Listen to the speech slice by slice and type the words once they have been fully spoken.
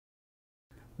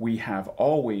we have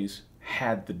always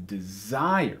had the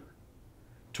desire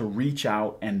to reach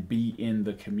out and be in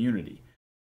the community.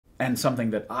 And something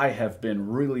that I have been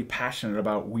really passionate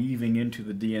about weaving into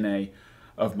the DNA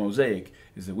of Mosaic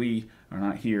is that we are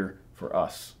not here for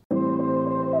us.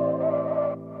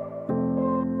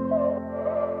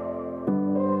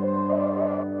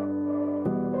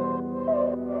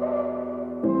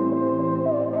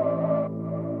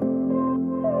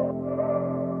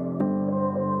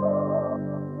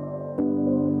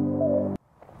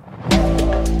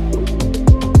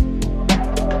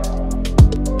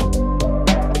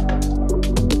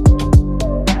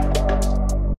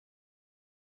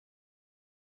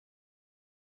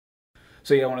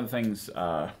 So yeah, one of the things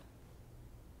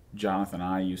Jonathan and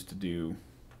I used to do,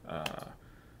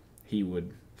 he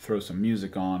would throw some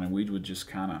music on and we would just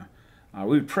kind of,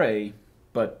 we would pray,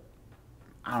 but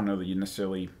I don't know that you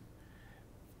necessarily,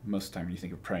 most of the time when you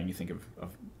think of praying, you think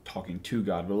of talking to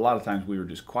God, but a lot of times we were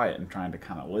just quiet and trying to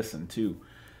kind of listen too.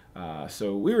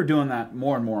 So we were doing that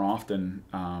more and more often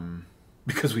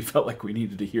because we felt like we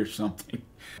needed to hear something.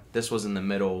 This was in the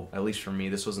middle, at least for me,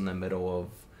 this was in the middle of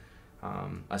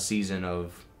a season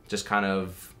of just kind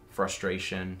of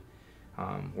frustration,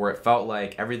 where it felt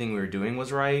like everything we were doing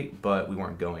was right, but we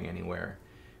weren't going anywhere.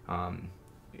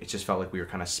 It just felt like we were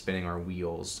kind of spinning our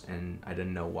wheels, and I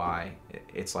didn't know why.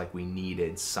 It's like we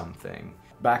needed something.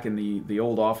 Back in the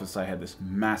old office, I had this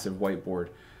massive whiteboard,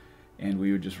 and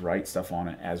we would just write stuff on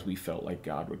it as we felt like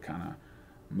God would kind of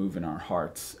move in our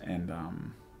hearts. And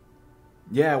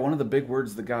yeah, one of the big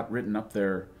words that got written up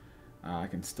there, I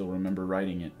can still remember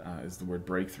writing it, is the word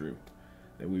breakthrough.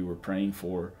 That we were praying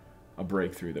for a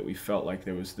breakthrough, that we felt like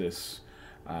there was this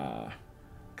kind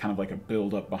of like a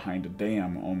build-up behind a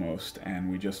dam almost,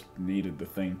 and we just needed the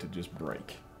thing to just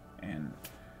break. And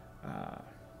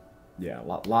yeah, a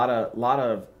lot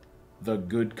of the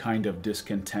good kind of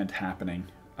discontent happening,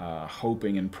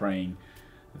 hoping and praying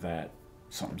that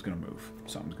something's going to move,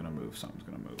 something's going to move, something's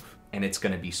going to move. And it's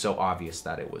going to be so obvious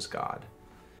that it was God.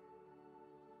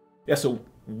 Yeah, so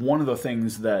one of the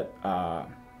things that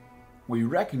we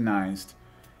recognized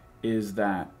is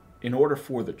that in order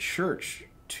for the church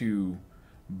to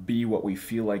be what we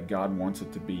feel like God wants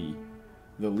it to be,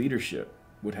 the leadership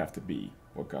would have to be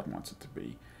what God wants it to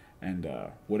be. And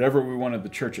whatever we wanted the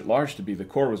church at large to be, the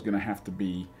core was going to have to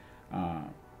be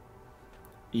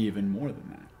even more than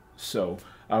that. So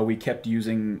we kept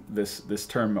using this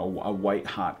term, a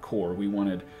white-hot core. We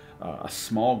wanted a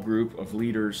small group of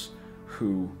leaders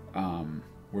who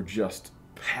were just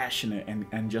passionate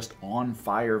and just on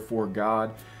fire for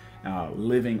God,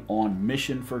 living on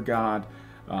mission for God.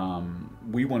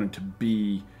 We wanted to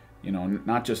be,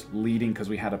 not just leading because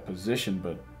we had a position,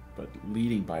 but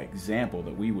leading by example,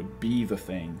 that we would be the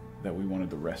thing that we wanted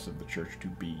the rest of the church to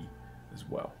be as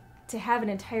well. To have an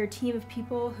entire team of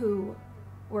people who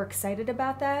were excited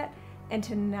about that, and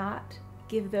to not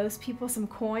give those people some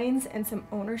coins and some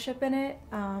ownership in it,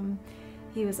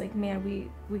 he was like, man,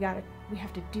 we have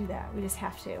to do that. We just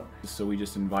have to. So we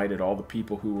just invited all the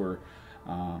people who were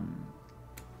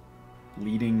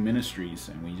leading ministries,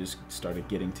 and we just started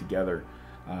getting together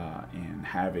and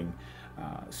having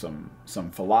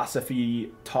some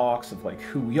philosophy talks of like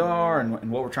who we are and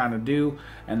what we're trying to do,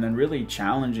 and then really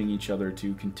challenging each other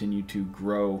to continue to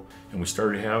grow. And we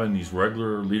started having these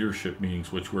regular leadership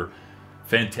meetings, which were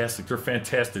fantastic. They're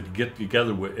fantastic to get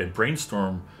together with and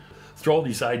brainstorm, throw all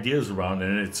these ideas around,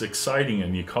 and it's exciting,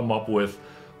 and you come up with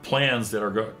plans that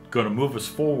are going to move us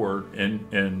forward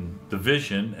in the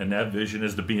vision, and that vision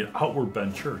is to be an outward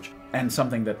bent church. And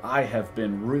something that I have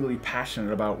been really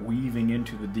passionate about weaving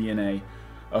into the DNA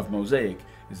of Mosaic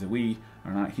is that we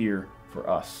are not here for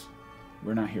us.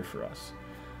 We're not here for us.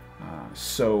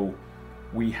 So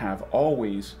we have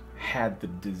always had the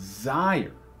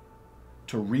desire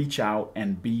to reach out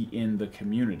and be in the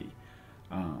community.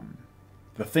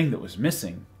 The thing that was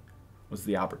missing was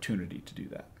the opportunity to do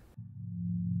that.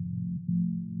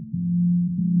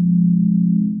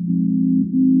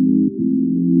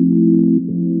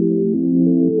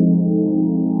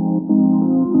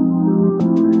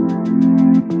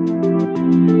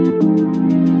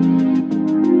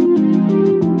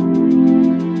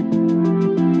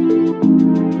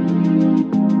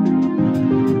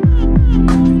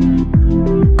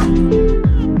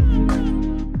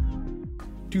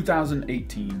 In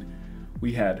 2018,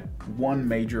 we had one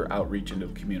major outreach into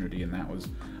the community, and that was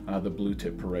the Blue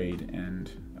Tip Parade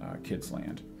and Kids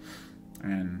Land.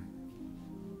 And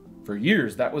for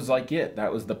years, that was like it.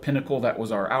 That was the pinnacle. That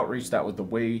was our outreach. That was the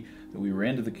way that we were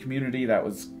into the community. That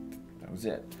was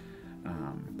it.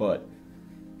 But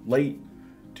late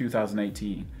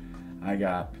 2018, I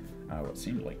got what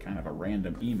seemed like kind of a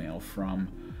random email from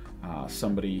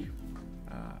somebody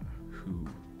who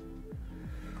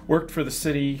worked for the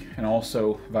city and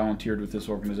also volunteered with this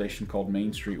organization called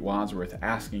Main Street Wadsworth,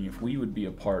 asking if we would be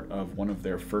a part of one of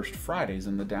their first Fridays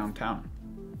in the downtown.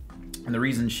 And the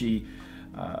reason she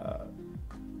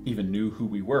even knew who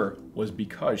we were was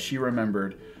because she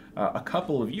remembered a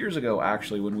couple of years ago,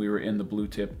 actually, when we were in the Blue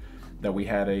Tip, that we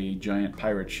had a giant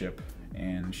pirate ship,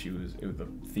 and the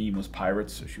theme was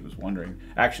pirates, so she was wondering,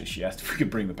 actually she asked if we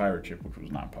could bring the pirate ship, which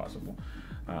was not possible,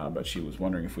 but she was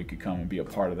wondering if we could come and be a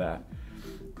part of that.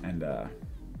 And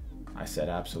I said,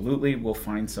 absolutely, we'll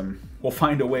find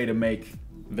a way to make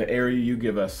the area you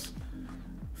give us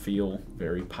feel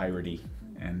very piratey.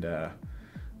 And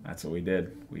that's what we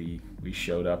did. We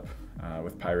showed up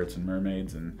with pirates and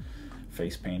mermaids and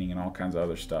face painting and all kinds of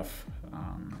other stuff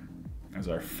as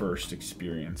our first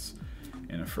experience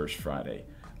in a First Friday.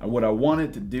 What I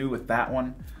wanted to do with that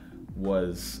one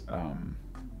was,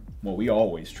 well, we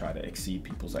always try to exceed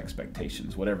people's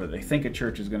expectations. Whatever they think a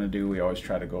church is going to do, we always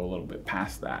try to go a little bit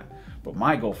past that. But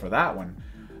my goal for that one,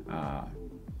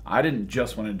 I didn't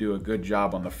just want to do a good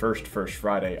job on the First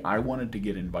Friday. I wanted to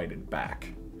get invited back.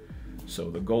 So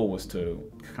the goal was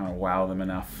to kind of wow them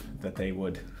enough that they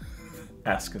would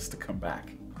ask us to come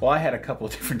back. Well, I had a couple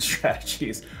of different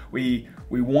strategies. We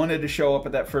wanted to show up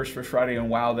at that First Friday and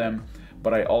wow them,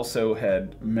 but I also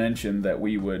had mentioned that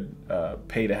we would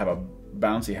pay to have a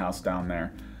bouncy house down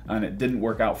there, and it didn't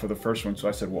work out for the first one, so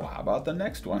I said, well, how about the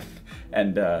next one?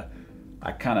 And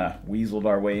I kind of weaseled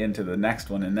our way into the next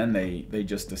one, and then they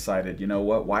just decided, you know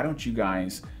what, why don't you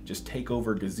guys just take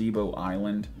over Gazebo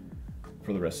Island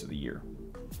for the rest of the year?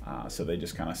 So they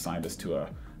just kind of signed us to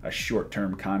a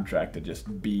short-term contract to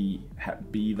just be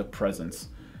the presence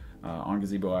on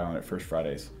Gazebo Island at First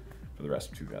Fridays for the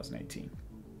rest of 2018.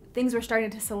 Things were starting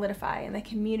to solidify, and the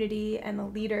community and the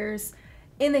leaders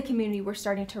in the community were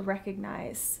starting to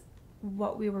recognize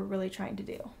what we were really trying to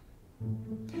do.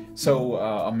 So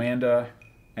Amanda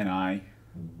and I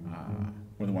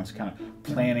were the ones kind of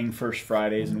planning First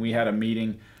Fridays, and we had a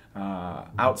meeting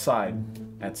outside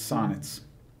at Sonnets.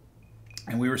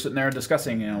 And we were sitting there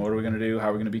discussing, what are we going to do? How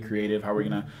are we going to be creative? How are we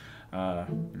going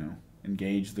to,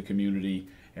 engage the community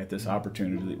at this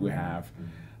opportunity that we have?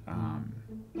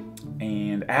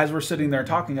 And as we're sitting there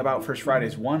talking about First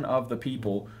Fridays, one of the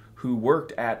people who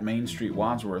worked at Main Street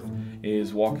Wadsworth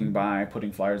is walking by,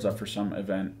 putting flyers up for some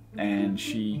event, and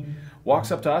she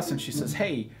walks up to us and she says,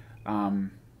 hey,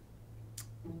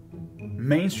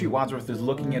 Main Street Wadsworth is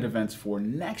looking at events for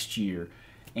next year,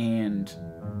 and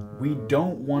we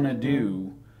don't want to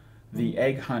do the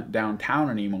egg hunt downtown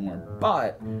anymore,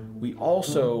 but we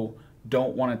also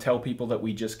don't want to tell people that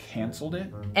we just canceled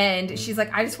it. And she's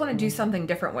like, I just want to do something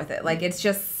different with it. Like, it's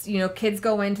just, kids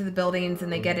go into the buildings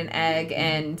and they get an egg,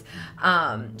 and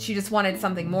she just wanted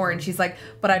something more. And she's like,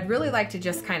 but I'd really like to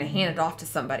just kind of hand it off to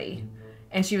somebody.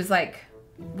 And she was like,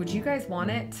 would you guys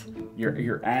want it?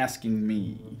 You're asking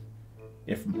me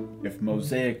if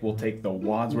Mosaic will take the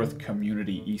Wadsworth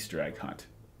Community Easter egg hunt.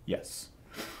 Yes.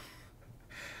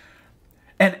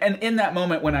 And in that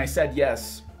moment when I said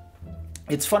yes,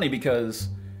 it's funny because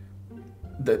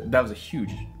that was a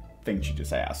huge thing she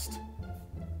just asked.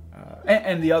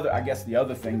 And the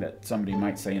other thing that somebody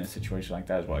might say in a situation like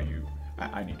that is, well,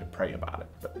 I need to pray about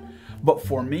it. But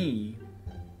for me,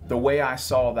 the way I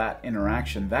saw that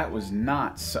interaction, that was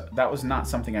not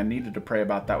something I needed to pray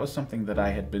about. That was something that I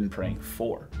had been praying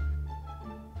for.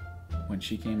 When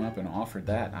she came up and offered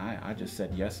that, I just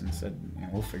said yes and said,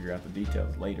 we'll figure out the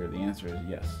details later. The answer is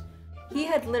yes. He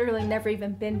had literally never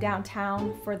even been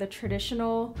downtown for the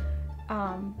traditional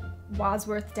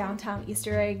Wadsworth downtown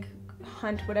Easter egg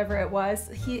hunt, whatever it was.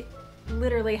 He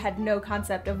literally had no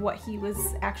concept of what he was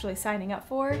actually signing up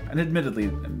for. And admittedly,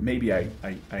 maybe I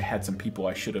had some people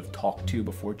I should have talked to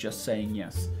before just saying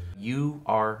yes. You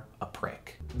are a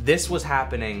prick. This was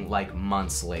happening like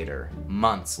months later,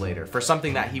 for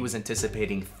something that he was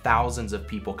anticipating thousands of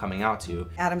people coming out to.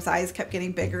 Adam's eyes kept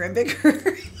getting bigger and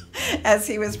bigger as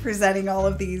he was presenting all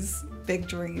of these big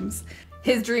dreams.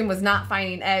 His dream was not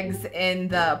finding eggs in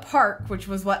the park, which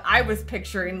was what I was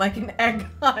picturing, like an egg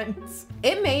hunt.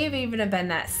 It may have even been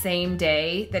that same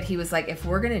day that he was like, if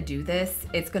we're gonna do this,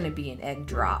 it's gonna be an egg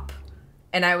drop.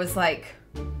 And I was like,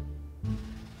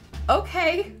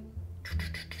 okay.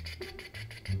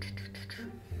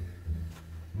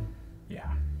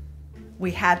 Yeah.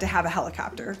 We had to have a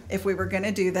helicopter. If we were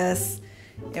gonna do this,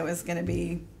 it was gonna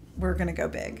be, we're gonna go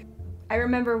big. I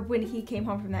remember when he came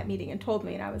home from that meeting and told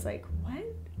me, and I was like, what?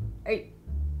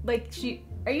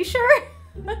 Are you sure?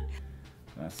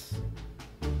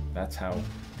 That's how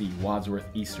the Wadsworth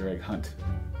Easter egg hunt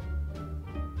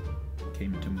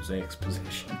came into Mosaic's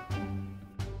possession.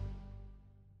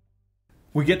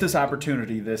 We get this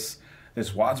opportunity, this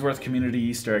Wadsworth Community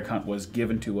Easter egg hunt was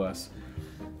given to us.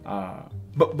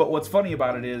 But what's funny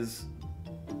about it is,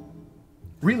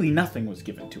 really nothing was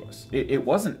given to us. It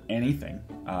wasn't anything.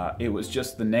 It was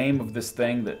just the name of this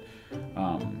thing that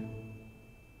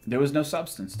there was no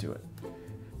substance to it.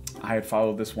 I had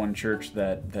followed this one church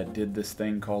that did this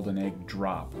thing called an egg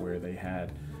drop, where they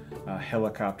had a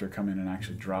helicopter come in and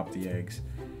actually drop the eggs.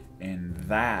 And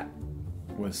that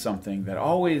was something that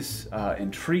always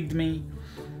intrigued me.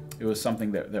 It was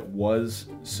something that was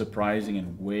surprising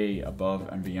and way above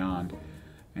and beyond.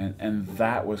 And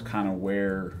that was kind of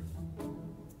where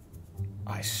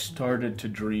I started to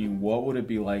dream, what would it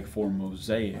be like for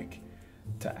Mosaic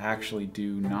to actually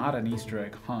do not an Easter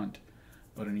egg hunt,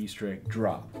 but an Easter egg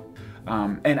drop.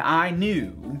 And I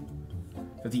knew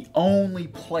that the only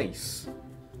place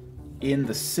in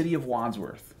the city of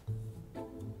Wadsworth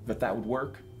that would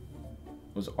work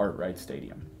was Arkwright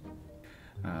Stadium,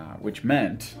 which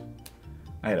meant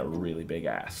I had a really big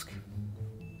ask.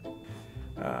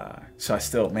 So I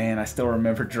still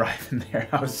remember driving there.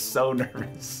 I was so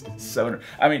nervous,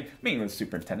 I mean, meeting with the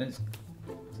superintendent,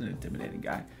 he's an intimidating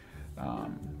guy.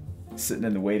 Sitting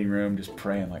in the waiting room, just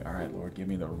praying like, all right, Lord, give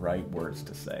me the right words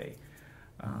to say.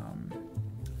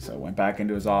 So I went back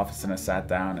into his office and I sat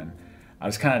down and I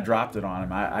just kind of dropped it on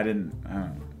him. I didn't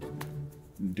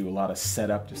do a lot of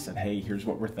setup, just said, hey, here's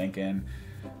what we're thinking.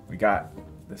 We got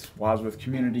this Wadsworth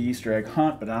Community Easter egg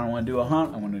hunt, but I don't want to do a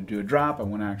hunt. I want to do a drop. I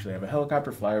want to actually have a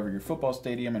helicopter fly over your football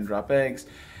stadium and drop eggs,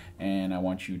 and I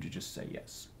want you to just say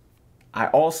yes. I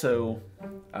also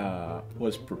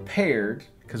was prepared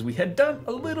because we had done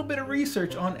a little bit of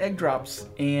research on egg drops,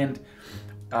 and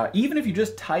even if you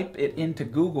just type it into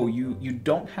Google, you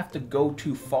don't have to go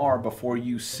too far before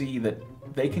you see that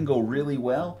they can go really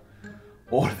well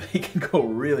or they can go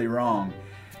really wrong.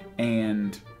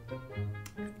 And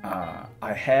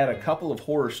I had a couple of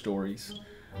horror stories.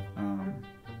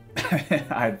 I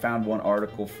had found one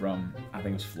article from, I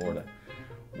think it was Florida,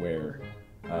 where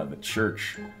the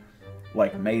church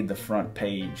made the front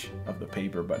page of the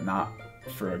paper, but not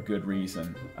for a good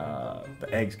reason. The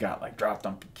eggs got dropped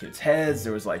on kids' heads.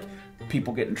 There was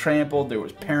people getting trampled. There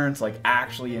was parents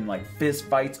actually in fist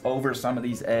fights over some of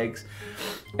these eggs.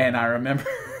 And I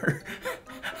remember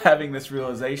having this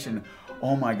realization,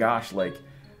 oh my gosh,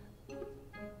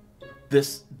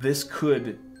 this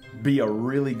could be a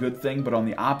really good thing, but on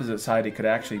the opposite side, it could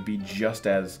actually be just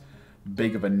as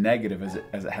big of a negative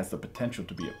as it has the potential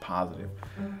to be a positive.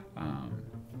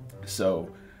 So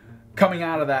coming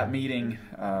out of that meeting,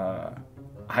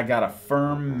 I got a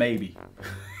firm maybe.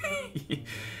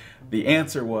 The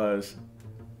answer was,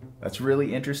 that's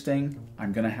really interesting.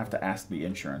 I'm gonna have to ask the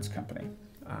insurance company.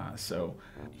 So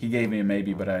he gave me a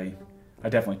maybe, but I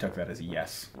definitely took that as a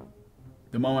yes.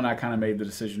 The moment I kind of made the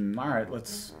decision, all right,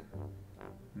 let's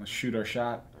shoot our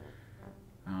shot,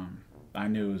 I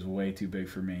knew it was way too big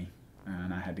for me,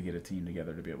 and I had to get a team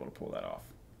together to be able to pull that off.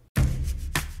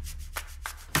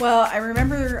 Well, I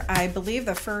remember, I believe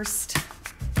the first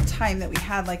time that we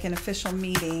had an official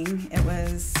meeting, it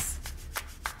was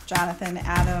Jonathan,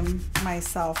 Adam,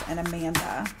 myself, and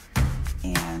Amanda.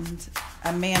 And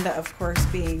Amanda, of course,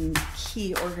 being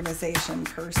key organization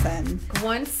person.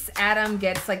 Once Adam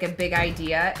gets a big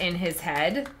idea in his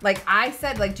head, I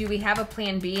said, do we have a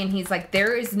plan B? And he's like,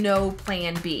 there is no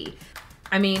plan B.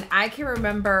 I mean, I can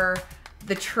remember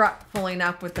the truck pulling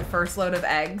up with the first load of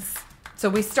eggs. So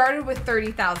we started with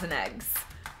 30,000 eggs.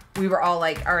 We were all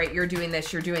like, all right, you're doing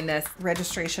this, you're doing this.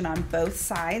 Registration on both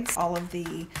sides, all of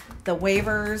the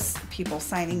waivers, people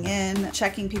signing in,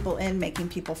 checking people in, making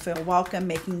people feel welcome,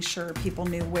 making sure people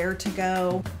knew where to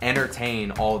go.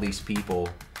 Entertain all these people,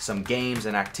 some games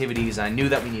and activities. I knew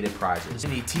that we needed prizes.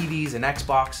 We need TVs and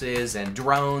Xboxes and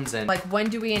drones and when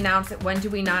do we announce it? When do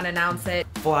we not announce it?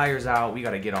 Flyers out, we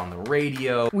gotta get on the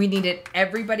radio. We needed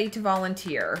everybody to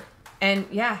volunteer. And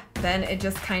yeah, then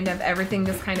everything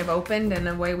just kind of opened and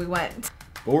away we went.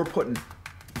 But we're putting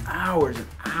hours and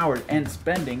hours and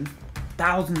spending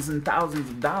thousands and thousands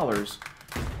of dollars,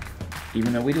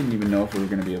 even though we didn't even know if we were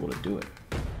going to be able to do it.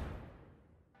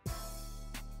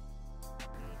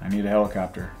 I need a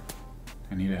helicopter.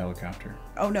 I need a helicopter.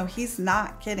 Oh no, he's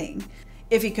not kidding.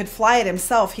 If he could fly it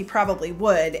himself, he probably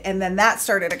would. And then that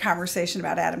started a conversation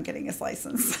about Adam getting his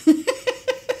license.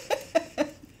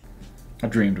 I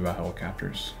dreamed about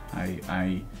helicopters.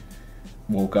 I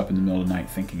woke up in the middle of the night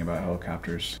thinking about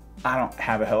helicopters. I don't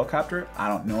have a helicopter. I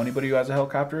don't know anybody who has a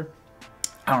helicopter.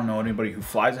 I don't know anybody who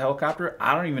flies a helicopter.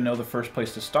 I don't even know the first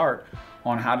place to start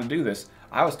on how to do this.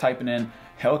 I was typing in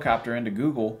helicopter into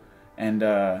Google, and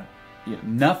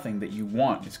nothing that you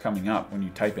want is coming up when you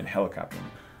type in helicopter.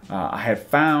 I had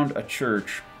found a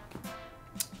church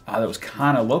that was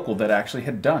kind of local that actually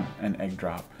had done an egg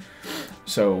drop.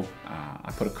 So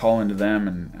I put a call into them,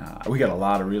 and we got a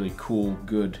lot of really cool,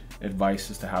 good advice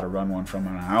as to how to run one from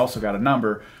them. And I also got a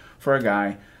number for a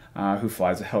guy who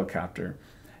flies a helicopter,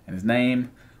 and his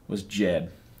name was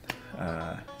Jed.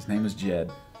 His name was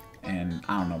Jed, and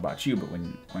I don't know about you, but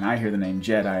when I hear the name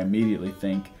Jed, I immediately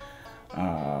think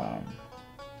of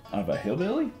a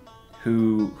hillbilly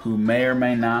who may or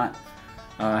may not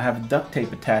have duct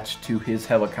tape attached to his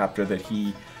helicopter that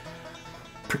he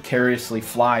precariously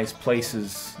flies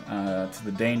places to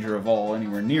the danger of all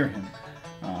anywhere near him.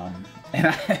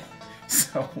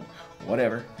 So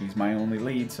whatever, he's my only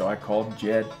lead, so I called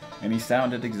Jed, and he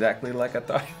sounded exactly like I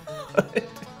thought he would.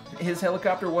 His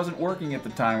helicopter wasn't working at the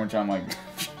time, which I'm like,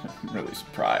 I'm really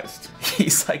surprised.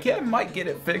 He's like, yeah, I might get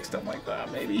it fixed. I'm like,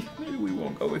 maybe we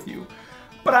won't go with you.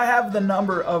 But I have the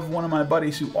number of one of my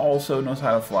buddies who also knows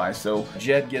how to fly. So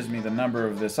Jed gives me the number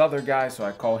of this other guy, so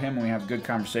I call him and we have a good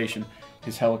conversation.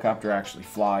 His helicopter actually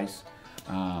flies.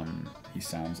 He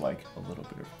sounds like a little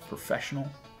bit of a professional.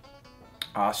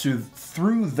 So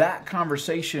through that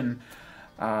conversation,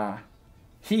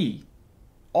 he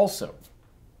also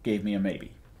gave me a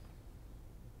maybe.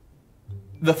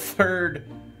 The third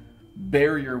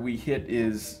barrier we hit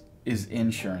is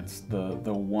insurance,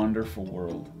 the wonderful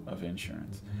world of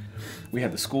insurance. We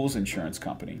had the school's insurance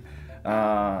company,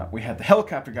 we had the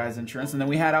helicopter guy's insurance, and then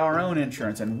we had our own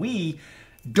insurance, and we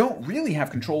don't really have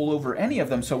control over any of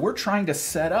them, so we're trying to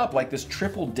set up like this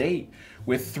triple date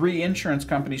with 3 insurance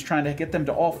companies, trying to get them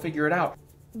to all figure it out.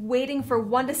 Waiting for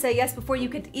one to say yes before you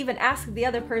could even ask the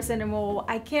other person, and well,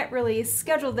 I can't really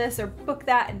schedule this or book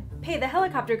that and pay the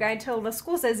helicopter guy until the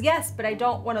school says yes, but I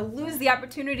don't want to lose the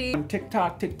opportunity. Tick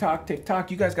tock, tick tock, tick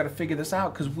tock, you guys got to figure this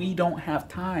out because we don't have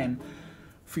time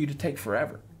for you to take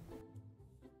forever.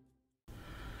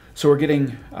 So we're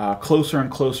getting closer and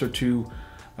closer to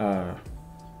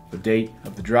the date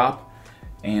of the drop,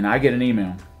 and I get an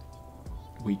email.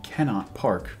 We cannot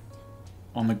park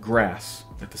on the grass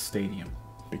at the stadium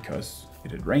because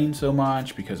it had rained so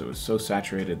much, because it was so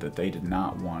saturated that they did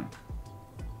not want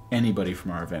anybody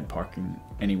from our event parking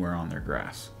anywhere on their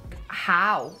grass.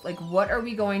 How? Like, what are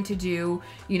we going to do?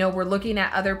 You know, we're looking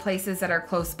at other places that are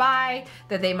close by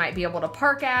that they might be able to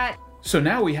park at. So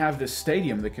now we have this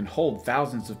stadium that can hold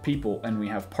thousands of people, and we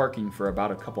have parking for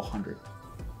about a couple hundred.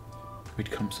 We'd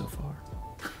come so far.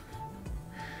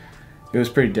 It was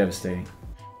pretty devastating.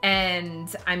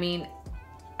 And I mean,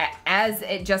 as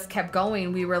it just kept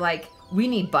going, we were like, we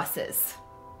need buses.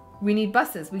 We need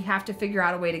buses. We have to figure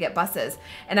out a way to get buses.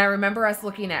 And I remember us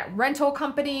looking at rental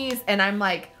companies, and I'm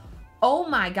like, oh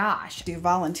my gosh.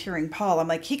 Volunteering Paul, I'm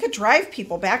like, he could drive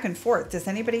people back and forth. Does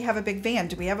anybody have a big van?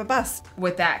 Do we have a bus?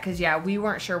 With that, because yeah, we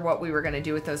weren't sure what we were going to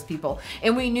do with those people.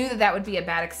 And we knew that that would be a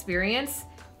bad experience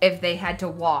if they had to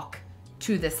walk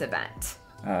to this event.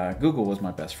 Google was my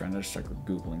best friend. I just started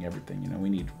Googling everything. You know, we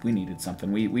needed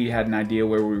something. We had an idea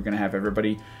where we were going to have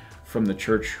everybody from the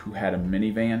church who had a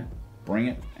minivan bring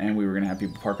it, and we were going to have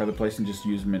people park other places and just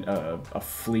use a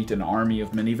fleet, an army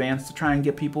of minivans to try and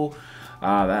get people.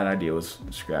 That idea was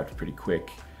scrapped pretty quick.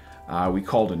 We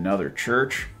called another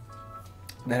church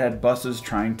that had buses,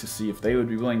 trying to see if they would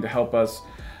be willing to help us.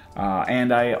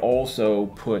 And I also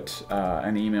put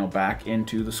an email back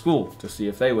into the school to see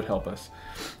if they would help us.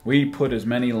 We put as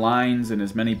many lines and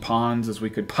as many ponds as we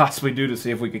could possibly do to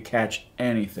see if we could catch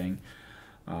anything.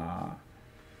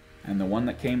 And the one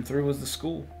that came through was the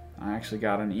school. I actually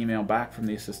got an email back from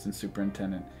the assistant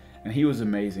superintendent, and he was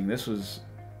amazing. This was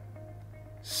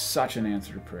such an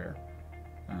answer to prayer.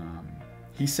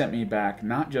 He sent me back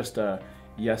not just a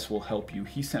yes, we'll help you.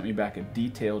 He sent me back a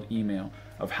detailed email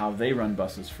of how they run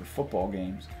buses for football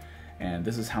games, and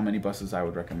this is how many buses I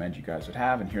would recommend you guys would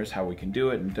have, and here's how we can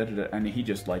do it, and da-da-da. And he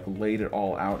just like laid it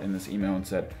all out in this email and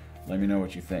said, let me know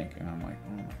what you think. And I'm like,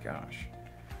 oh my gosh,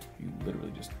 you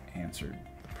literally just answered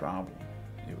the problem.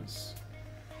 It was,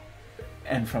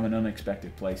 and from an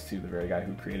unexpected place too. The very guy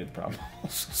who created the problem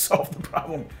also solved the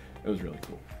problem. It was really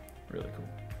cool, really cool.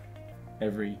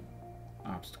 Every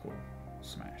obstacle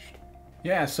smashed.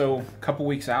 Yeah, so a couple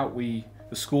weeks out, the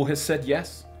school has said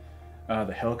yes.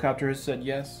 The helicopter has said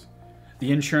yes.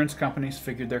 The insurance companies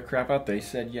figured their crap out. They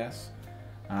said yes.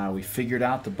 We figured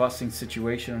out the busing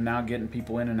situation of now getting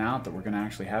people in and out, that we're going to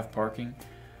actually have parking.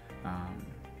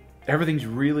 Everything's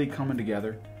really coming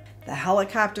together. The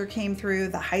helicopter came through,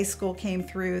 the high school came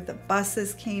through, the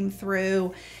buses came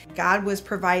through. God was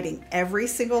providing every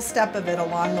single step of it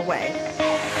along the way.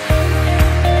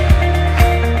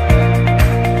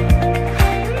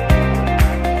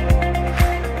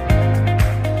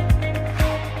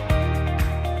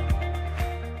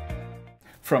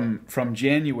 from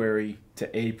January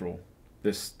to April,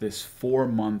 this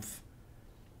 4-month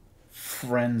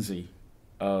frenzy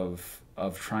of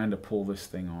trying to pull this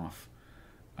thing off.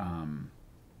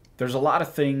 There's a lot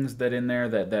of things that in there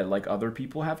that like other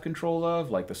people have control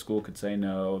of, like the school could say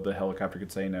no, the helicopter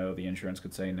could say no, the insurance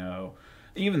could say no,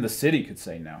 even the city could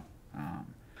say no.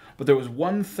 But there was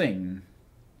one thing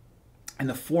in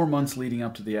the 4 months leading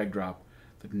up to the egg drop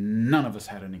that none of us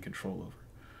had any control over.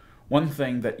 One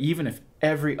thing that even if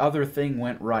every other thing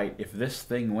went right, if this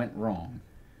thing went wrong,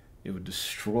 it would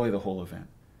destroy the whole event.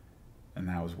 And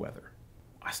that was weather.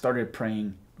 I started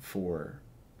praying for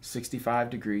 65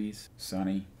 degrees,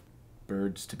 sunny,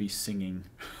 birds to be singing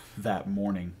that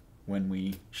morning when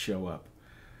we show up.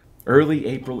 Early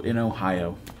April in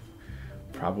Ohio,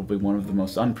 probably one of the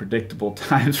most unpredictable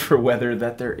times for weather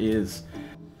that there is.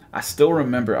 I still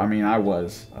remember, I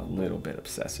was a little bit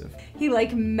obsessive. He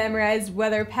like memorized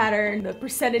weather pattern, the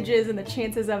percentages and the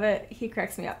chances of it. He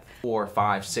cracks me up. 4,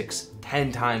 5, 6,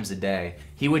 10 times a day.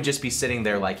 He would just be sitting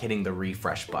there like hitting the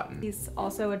refresh button. He's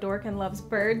also a dork and loves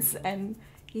birds, and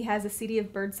he has a CD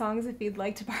of bird songs if you'd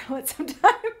like to borrow it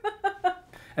sometime.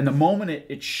 And the moment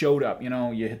it showed up,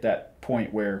 you hit that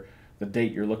point where the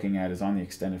date you're looking at is on the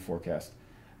extended forecast.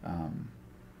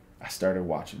 I started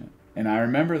watching it. And I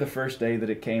remember the first day that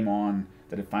it came on,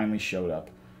 that it finally showed up.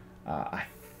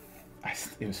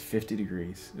 It was 50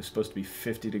 degrees. It was supposed to be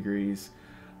 50 degrees.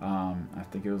 I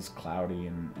think it was cloudy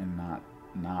and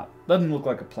not doesn't look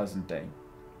like a pleasant day.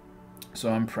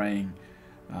 So I'm praying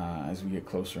as we get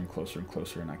closer and closer and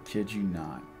closer. And I kid you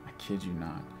not,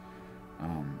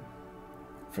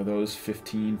 for those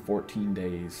 15, 14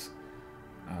 days,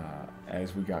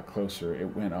 as we got closer,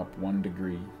 it went up 1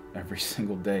 degree every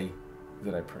single day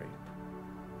that I prayed.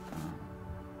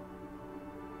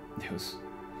 It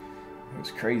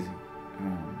was crazy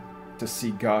to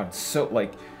see God so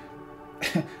like.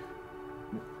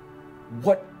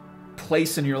 What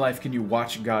place in your life can you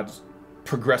watch God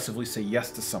progressively say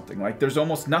yes to something? Like there's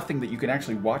almost nothing that you can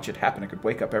actually watch it happen. I could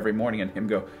wake up every morning and him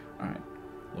go, all right,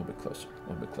 a little bit closer, a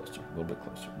little bit closer, a little bit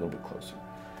closer, a little bit closer,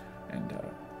 and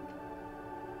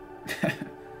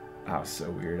I was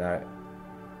so weird.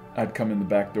 I'd come in the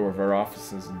back door of our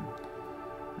offices and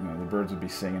the birds would be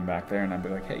singing back there, and I'd be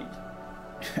like, hey,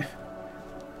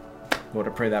 Lord,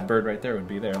 I pray that bird right there would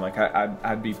be there. Like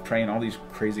I'd be praying all these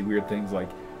crazy weird things. Like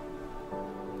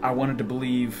I wanted to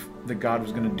believe that God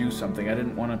was going to do something. I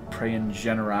didn't want to pray in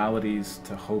generalities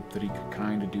to hope that he could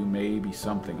kind of do maybe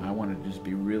something. I wanted to just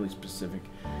be really specific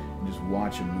and just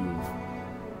watch him move.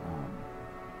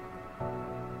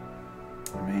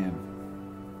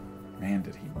 Man,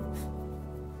 did he move.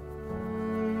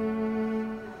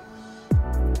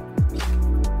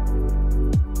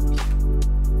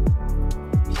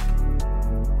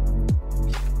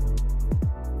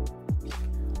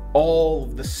 All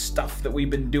the stuff that we've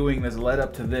been doing that's led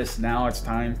up to this, now it's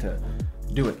time to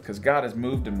do it, because God has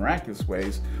moved in miraculous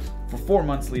ways for 4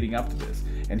 months leading up to this.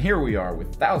 And here we are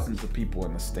with thousands of people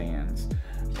in the stands,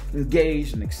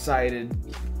 engaged and excited,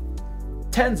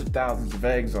 tens of thousands of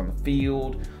eggs on the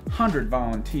field, 100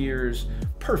 volunteers,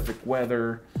 perfect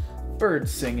weather,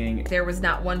 birds singing. There was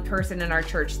not one person in our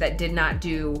church that did not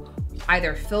do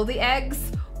either fill the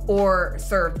eggs or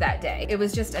serve that day. It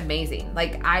was just amazing.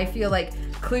 Like, I feel like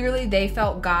clearly they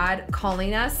felt God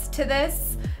calling us to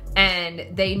this, and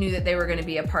they knew that they were going to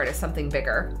be a part of something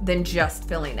bigger than just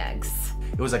filling eggs.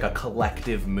 It was like a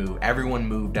collective move. Everyone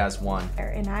moved as one.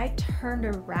 And I turned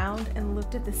around and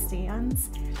looked at the stands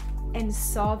and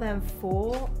saw them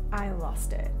full. I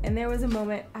lost it. And there was a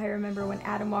moment I remember when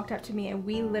Adam walked up to me and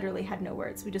we literally had no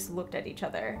words. We just looked at each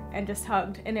other and just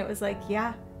hugged. And it was like,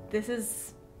 yeah, this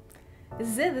is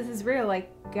it. This is real.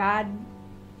 Like, God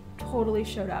totally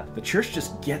showed up. The church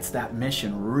just gets that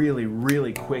mission really,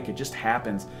 really quick. It just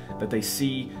happens that they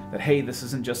see that, hey, this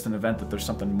isn't just an event, that there's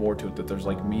something more to it, that there's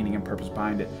like meaning and purpose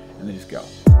behind it, and they just go.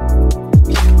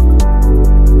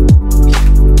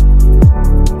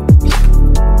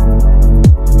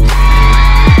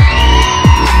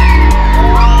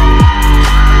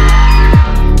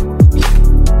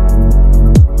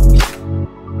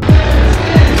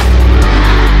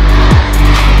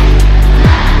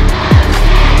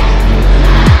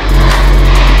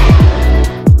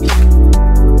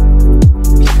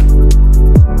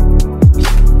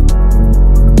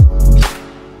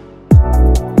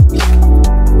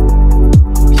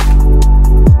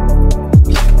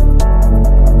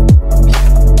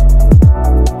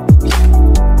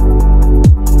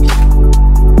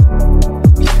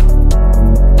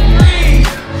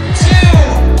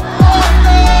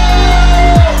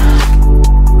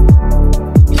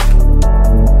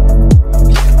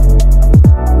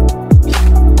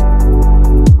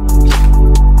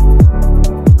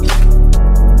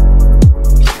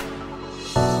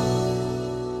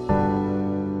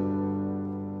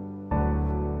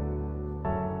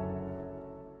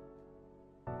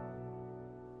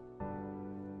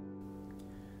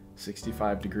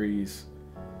 65 degrees,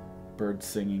 birds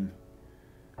singing,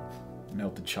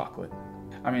 melted chocolate.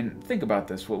 I mean, think about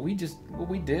this. What we did,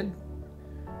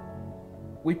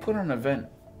 we put on an event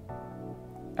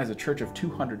as a church of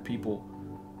 200 people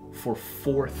for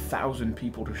 4,000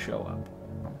 people to show up.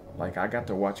 Like, I got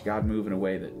to watch God move in a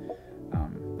way that,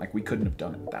 like, we couldn't have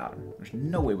done it without him. There's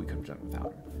no way we could have done it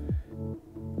without him.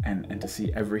 And to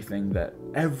see everything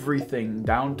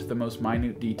down to the most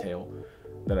minute detail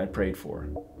that I prayed for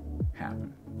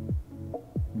happen.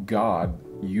 God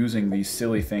using these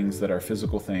silly things that are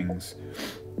physical things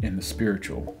in the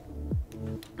spiritual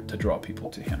to draw people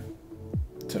to him.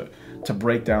 To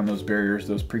break down those barriers,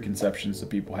 those preconceptions that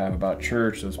people have about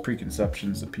church, those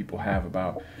preconceptions that people have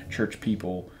about church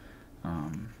people,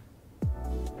 and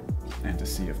to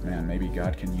see if, man, maybe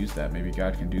God can use that. Maybe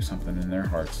God can do something in their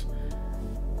hearts.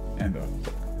 And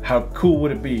how cool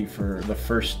would it be for the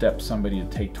first step somebody to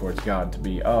take towards God to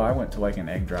be, oh, I went to like an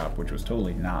egg drop, which was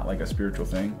totally not like a spiritual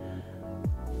thing.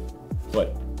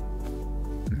 But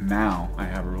now I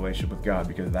have a relationship with God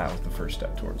because that was the first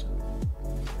step towards it.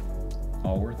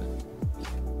 All worth it.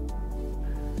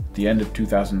 The end of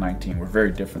 2019, we're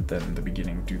very different than the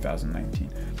beginning of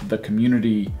 2019. The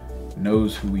community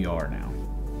knows who we are now.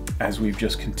 As we've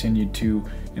just continued to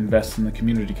invest in the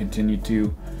community, continued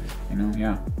to,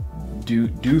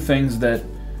 do things that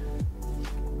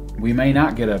we may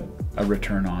not get a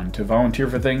return on, to volunteer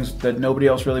for things that nobody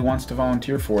else really wants to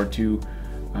volunteer for, to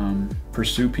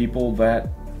pursue people that,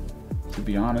 to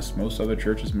be honest, most other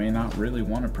churches may not really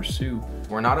want to pursue.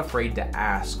 We're not afraid to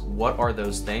ask, what are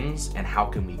those things and how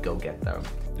can we go get them?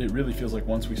 It really feels like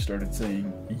once we started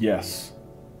saying yes,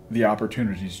 the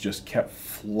opportunities just kept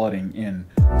flooding in.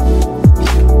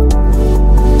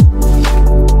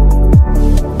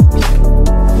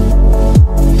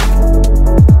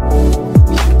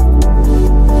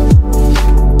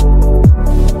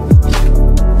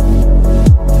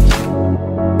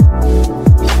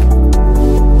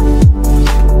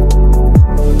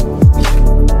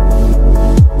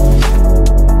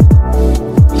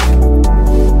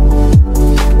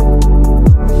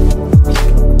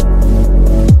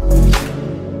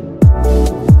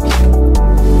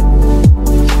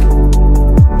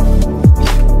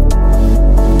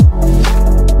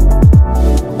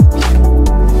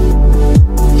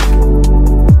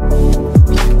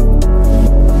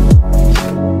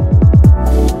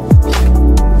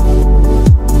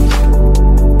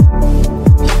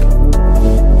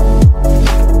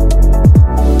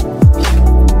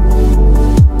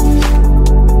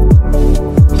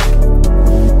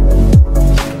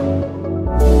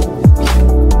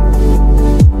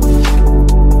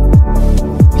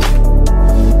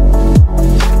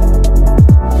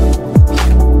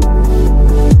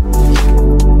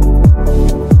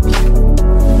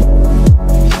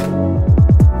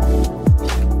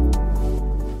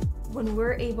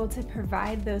 To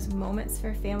provide those moments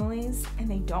for families and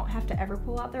they don't have to ever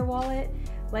pull out their wallet,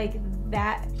 like,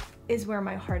 that is where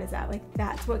my heart is at. Like,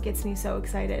 that's what gets me so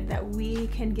excited, that we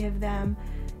can give them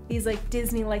these like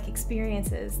Disney-like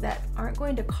experiences that aren't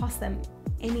going to cost them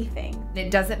anything.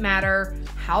 It doesn't matter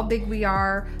how big we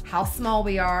are, how small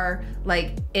we are.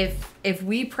 Like, if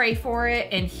we pray for it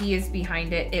and he is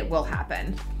behind it, it will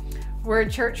happen. We're a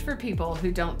church for people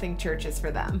who don't think church is for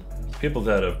them. People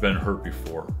that have been hurt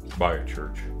before by a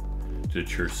church, the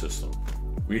church system.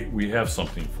 We have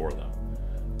something for them.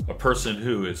 A person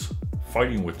who is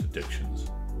fighting with addictions.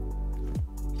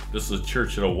 This is a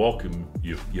church that'll welcome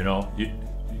you.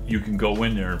 You can go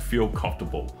in there and feel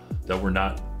comfortable, that we're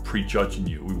not prejudging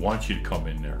you. We want you to come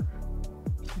in there.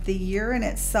 The year in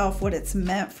itself, what it's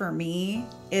meant for me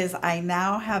is I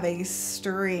now have a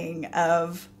stirring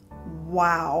of,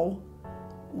 wow,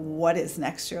 what does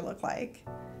next year look like?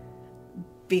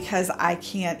 Because I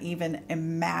can't even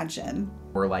imagine.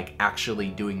 We're like actually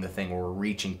doing the thing where we're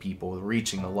reaching people,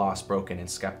 reaching the lost, broken, and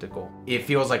skeptical. It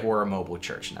feels like we're a mobile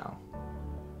church now.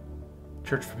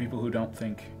 Church for people who don't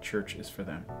think church is for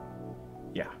them.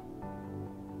 Yeah,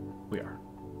 we are.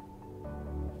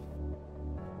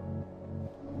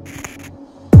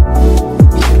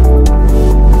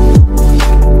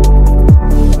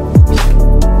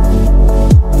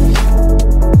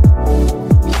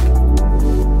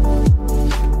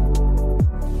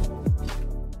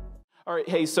 All right,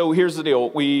 hey, so here's the deal.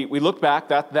 We look back,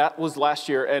 that was last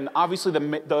year, and obviously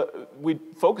we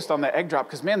focused on the egg drop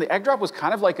because, man, the egg drop was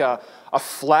kind of like a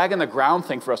flag in the ground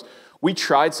thing for us. We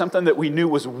tried something that we knew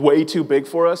was way too big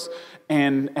for us,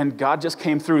 and God just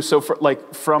came through. So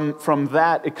from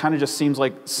that, it kind of just seems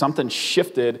like something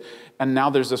shifted, And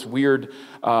now there's this weird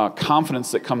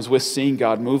confidence that comes with seeing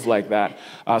God move like that.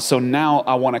 So now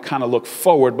I want to kind of look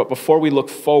forward. But before we look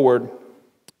forward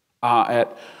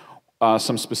at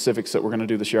some specifics that we're going to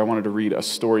do this year, I wanted to read a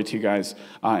story to you guys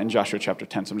in Joshua chapter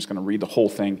 10. So I'm just going to read the whole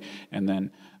thing, and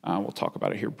then we'll talk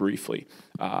about it here briefly.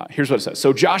 Here's what it says.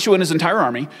 So Joshua and his entire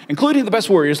army, including the best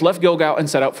warriors, left Gilgal and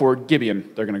set out for Gibeon.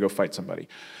 They're going to go fight somebody.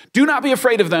 Do not be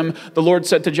afraid of them, the Lord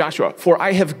said to Joshua, for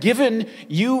I have given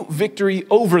you victory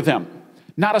over them.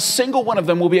 Not a single one of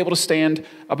them will be able to stand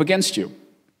up against you.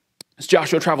 As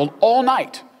Joshua traveled all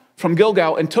night from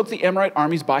Gilgal and took the Amorite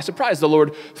armies by surprise, the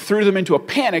Lord threw them into a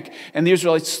panic, and the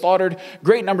Israelites slaughtered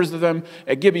great numbers of them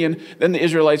at Gibeon. Then the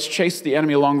Israelites chased the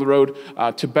enemy along the road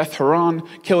to Beth Horon,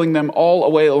 killing them all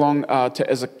away along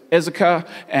to Ezekah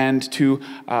and to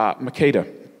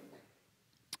Makkedah.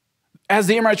 As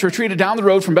the Amorites retreated down the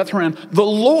road from Beth Horon, the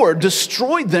Lord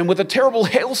destroyed them with a terrible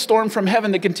hailstorm from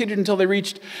heaven that continued until they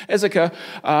reached Ezekah.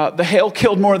 The hail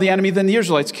killed more of the enemy than the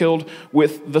Israelites killed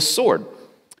with the sword.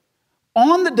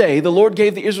 On the day the Lord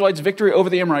gave the Israelites victory over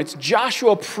the Amorites,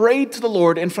 Joshua prayed to the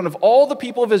Lord in front of all the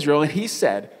people of Israel, and he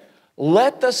said,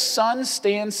 let the sun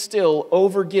stand still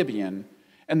over Gibeon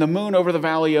and the moon over the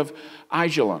valley of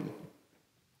Ajalon.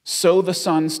 So the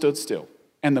sun stood still,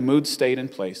 and the moon stayed in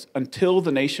place until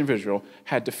the nation of Israel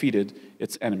had defeated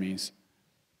its enemies.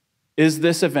 Is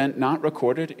this event not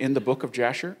recorded in the book of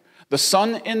Jasher? The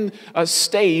sun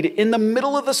stayed in the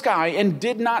middle of the sky and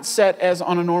did not set as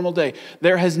on a normal day.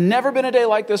 There has never been a day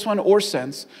like this one or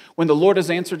since when the Lord has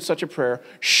answered such a prayer.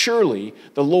 Surely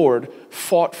the Lord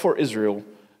fought for Israel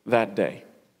that day.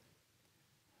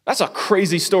 That's a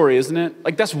crazy story, isn't it?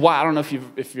 Like, that's why, I don't know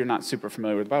if you're not super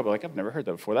familiar with the Bible. Like, I've never heard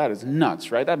that before. That is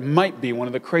nuts, right? That might be one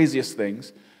of the craziest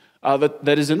things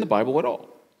that is in the Bible at all.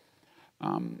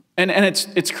 And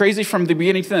it's crazy from the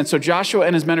beginning to the end. So Joshua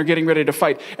and his men are getting ready to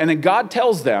fight. And then God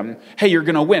tells them, hey, you're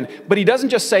going to win. But he doesn't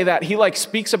just say that. He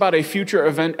speaks about a future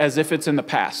event as if it's in the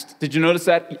past. Did you notice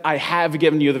that? I have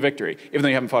given you the victory, even though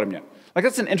you haven't fought him yet.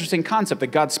 That's an interesting concept, that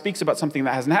God speaks about something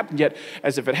that hasn't happened yet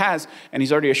as if it has, and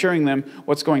he's already assuring them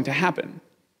what's going to happen.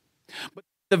 But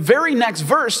the very next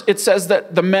verse, it says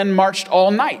that the men marched all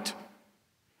night,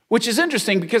 which is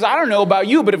interesting because I don't know about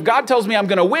you, but if God tells me I'm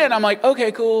going to win, I'm like,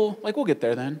 okay, cool. We'll get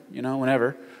there then,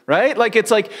 whenever, right?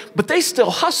 But they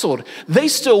still hustled. They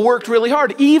still worked really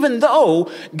hard, even though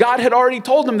God had already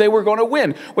told them they were going to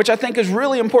win, which I think is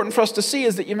really important for us to see,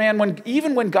 is that,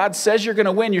 even when God says you're going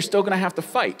to win, you're still going to have to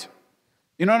fight.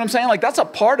 You know what I'm saying? That's a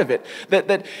part of it.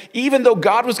 That even though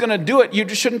God was going to do it, you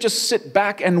just shouldn't just sit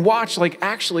back and watch.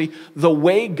 Actually, the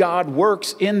way God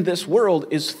works in this world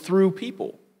is through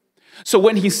people. So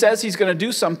when he says he's going to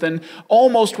do something,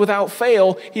 almost without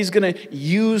fail, he's going to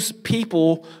use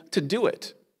people to do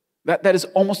it. That is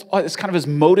almost, it's kind of his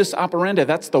modus operandi.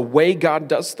 That's the way God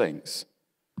does things.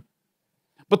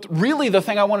 But really the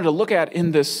thing I wanted to look at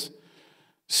in this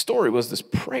story was this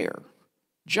prayer.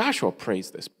 Joshua prays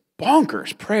this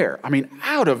bonkers prayer.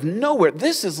 Out of nowhere.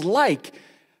 This is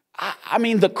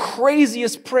the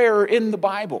craziest prayer in the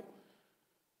Bible.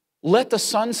 Let the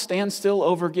sun stand still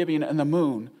over Gibeon and the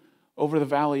moon over the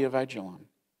valley of Ajalon.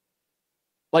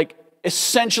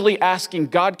 Essentially asking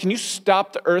God, can you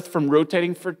stop the earth from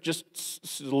rotating for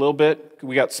just a little bit?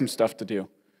 We got some stuff to do.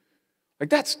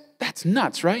 That's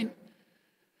nuts, right?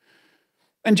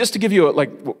 And just to give you a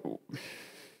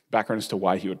background as to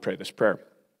why he would pray this prayer.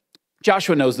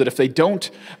 Joshua knows that if they don't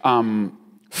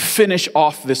finish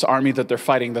off this army that they're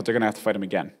fighting, that they're going to have to fight him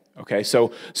again. Okay,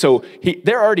 so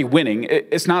they're already winning.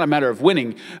 It's not a matter of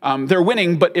winning. They're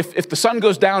winning, but if the sun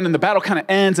goes down and the battle kind of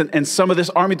ends and some of this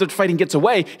army that they're fighting gets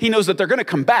away, he knows that they're going to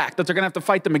come back, that they're going to have to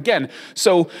fight them again.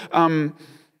 So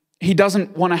he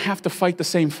doesn't want to have to fight the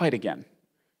same fight again.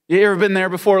 You ever been there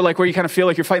before, where you kind of feel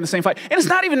like you're fighting the same fight? And it's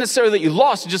not even necessarily that you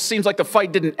lost. It just seems like the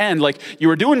fight didn't end. You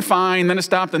were doing fine, then it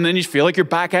stopped, and then you feel like you're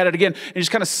back at it again. And you're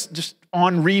just kind of just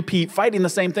on repeat, fighting the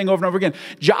same thing over and over again.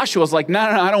 Joshua's like, no,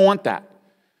 I don't want that.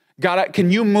 God, can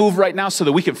you move right now so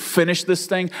that we can finish this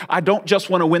thing? I don't just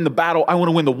want to win the battle. I want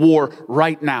to win the war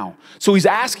right now. So he's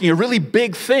asking a really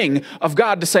big thing of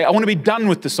God to say, I want to be done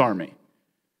with this army.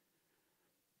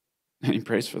 And he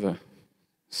prays for the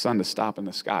sun to stop in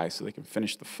the sky so they can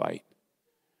finish the fight.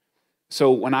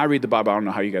 So when I read the Bible, I don't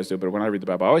know how you guys do, but when I read the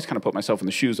Bible, I always kind of put myself in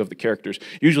the shoes of the characters,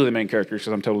 usually the main characters,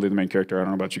 because I'm totally the main character. I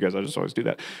don't know about you guys. I just always do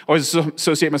that. I always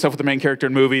associate myself with the main character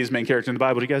in movies, main character in the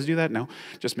Bible. Do you guys do that? No?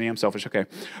 Just me. I'm selfish. Okay.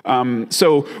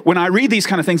 So when I read these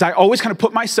kind of things, I always kind of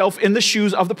put myself in the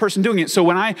shoes of the person doing it. So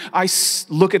when I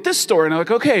look at this story and I'm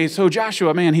like, okay, so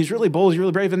Joshua, man, he's really bold, he's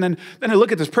really brave. And then I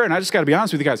look at this prayer and I just got to be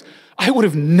honest with you guys. I would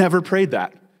have never prayed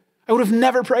that. I would have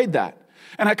never prayed that.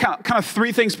 And I kind of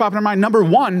three things pop in my mind. Number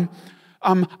one,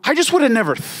 I just would have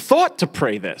never thought to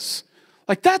pray this.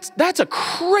 Like that's a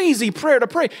crazy prayer to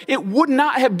pray. It would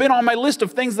not have been on my list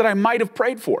of things that I might have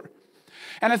prayed for.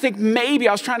 And I think maybe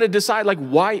I was trying to decide, like,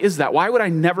 why is that? Why would I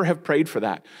never have prayed for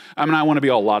that? I mean, I want to be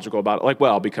all logical about it. Like,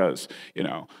 well, because,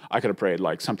 I could have prayed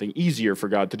like something easier for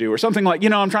God to do or something like,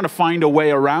 I'm trying to find a way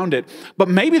around it. But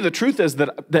maybe the truth is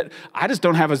that I just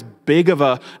don't have as big of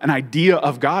an idea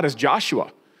of God as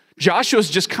Joshua.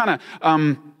 Joshua's just kind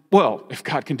of, well, if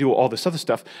God can do all this other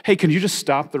stuff, hey, can you just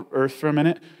stop the earth for a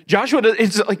minute? Joshua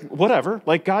is like, whatever,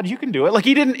 like, God, you can do it. Like,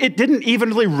 it didn't even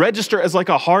really register as like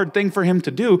a hard thing for him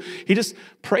to do. He just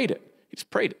prayed it. He just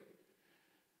prayed it.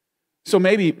 So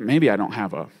maybe I don't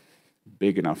have a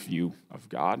big enough view of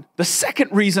God. The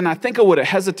second reason I think I would have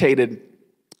hesitated,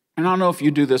 and I don't know if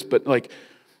you do this, but like,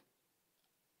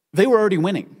 they were already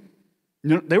winning.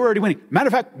 They were already winning. Matter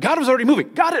of fact, God was already moving.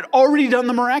 God had already done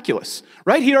the miraculous,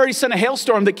 right? He already sent a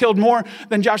hailstorm that killed more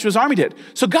than Joshua's army did.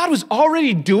 So God was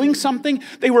already doing something.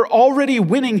 They were already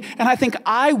winning. And I think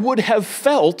I would have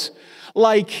felt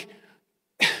like,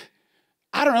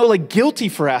 I don't know, like guilty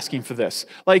for asking for this.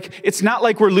 Like, it's not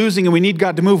like we're losing and we need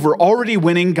God to move. We're already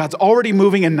winning. God's already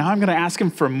moving. And now I'm going to ask him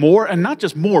for more. And not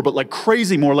just more, but like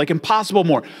crazy more, like impossible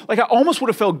more. Like, I almost would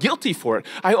have felt guilty for it.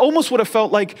 I almost would have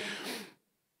felt like,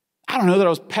 I don't know, that I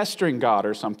was pestering God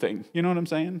or something. You know what I'm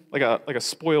saying? Like a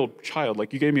spoiled child.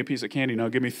 Like, you gave me a piece of candy, now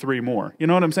give me 3 more. You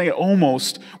know what I'm saying? It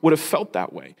almost would have felt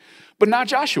that way. But not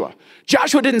Joshua.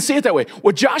 Joshua didn't see it that way.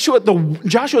 What Joshua's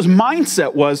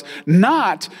mindset was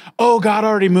not, oh, God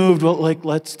already moved. Well, like,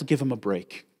 let's give him a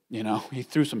break. He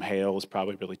threw some hail, was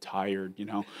probably really tired,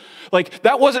 Like,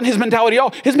 that wasn't his mentality at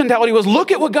all. His mentality was,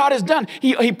 look at what God has done.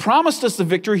 He promised us the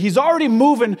victory. He's already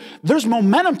moving. There's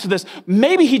momentum to this.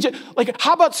 Maybe he just, like,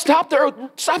 how about stop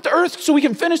the earth so we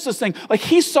can finish this thing? Like,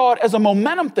 he saw it as a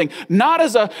momentum thing, not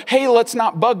as a, hey, let's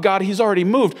not bug God. He's already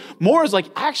moved. More as like,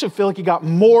 I actually feel like he got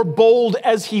more bold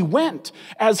as he went,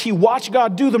 as he watched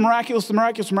God do the miraculous, the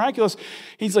miraculous, the miraculous.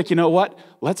 He's like, you know what?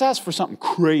 Let's ask for something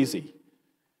crazy.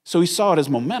 So he saw it as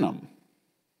momentum.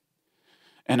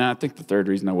 And I think the third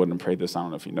reason I wouldn't have prayed this, I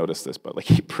don't know if you noticed this, but like,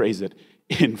 he prays it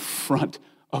in front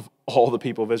of all the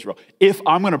people of Israel. If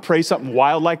I'm going to pray something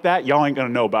wild like that, y'all ain't going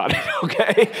to know about it,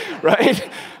 okay? Right?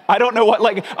 I don't know what,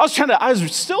 like, I was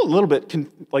still a little bit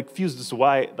confused as to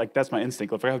why, like, that's my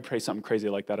instinct. If I would pray something crazy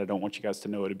like that, I don't want you guys to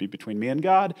know it'd be between me and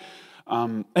God.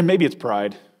 And maybe it's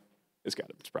pride. It's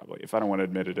probably, if I don't want to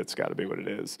admit it, it's got to be what it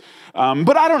is.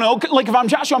 But I don't know. Like, if I'm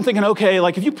Joshua, I'm thinking, okay,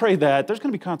 like, if you pray that, there's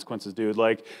going to be consequences, dude.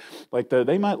 Like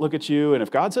they might look at you, and if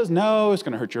God says no, it's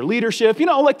going to hurt your leadership.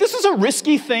 Like, this is a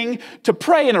risky thing to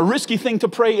pray and a risky thing to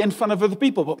pray in front of other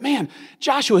people. But man,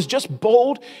 Joshua is just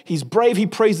bold. He's brave. He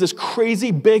prays this crazy,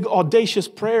 big, audacious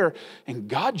prayer, and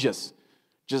God just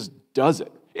does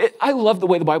it. I love the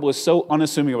way the Bible is so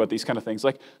unassuming about these kind of things.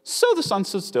 Like, so the sun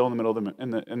stood still in the middle of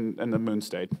and the moon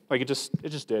stayed. Like, it just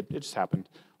did. It just happened.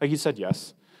 Like, he said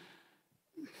yes.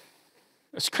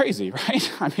 It's crazy,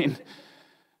 right? I mean,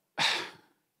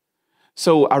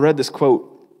 so I read this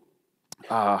quote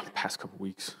past couple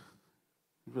weeks.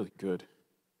 Really good.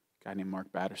 A guy named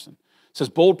Mark Batterson. It says,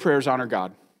 bold prayers honor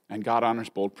God, and God honors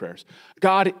bold prayers.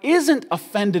 God isn't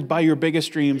offended by your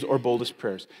biggest dreams or boldest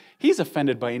prayers. He's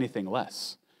offended by anything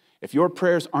less. If your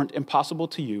prayers aren't impossible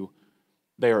to you,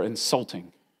 they are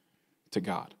insulting to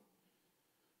God.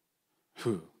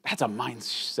 That's a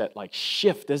mindset like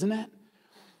shift, isn't it?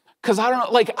 Because I don't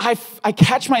know, like I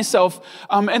catch myself,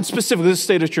 and specifically this is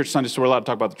State of Church Sunday, so we're allowed to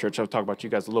talk about the church. I'll talk about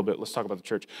you guys a little bit. Let's talk about the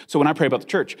church. So when I pray about the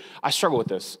church, I struggle with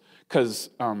this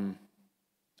because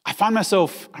I find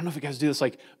myself, I don't know if you guys do this,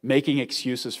 like making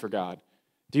excuses for God.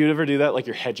 Do you ever do that? Like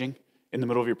you're hedging in the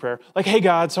middle of your prayer? Like, hey,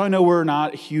 God, so I know we're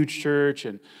not a huge church,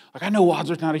 and like I know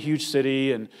Wadsworth's not a huge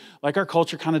city, and like our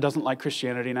culture kind of doesn't like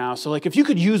Christianity now. So like if you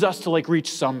could use us to like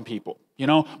reach some people,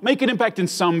 make an impact in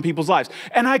some people's lives.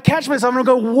 And I catch myself and I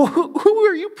go, who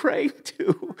are you praying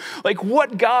to? Like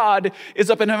what God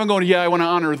is up in heaven going, yeah, I want to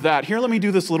honor that. Here, let me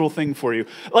do this little thing for you.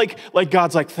 Like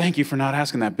God's like, thank you for not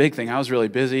asking that big thing. I was really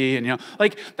busy. And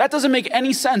like that doesn't make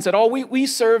any sense at all. We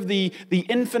serve the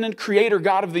infinite creator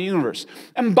God of the universe.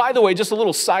 And by the way, just a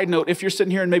little side note, if you're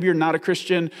sitting here and maybe you're not a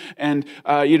Christian and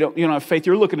you don't have faith,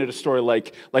 you're looking at a story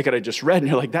like I just read and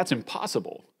you're like, that's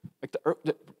impossible. Like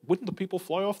wouldn't the people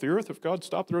fly off the earth if God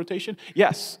stopped the rotation?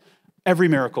 Yes. Every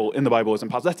miracle in the Bible is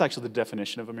impossible. That's actually the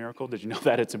definition of a miracle. Did you know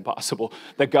that? It's impossible.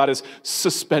 That God is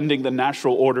suspending the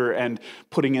natural order and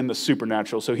putting in the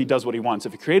supernatural. So he does what he wants.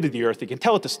 If he created the earth, he can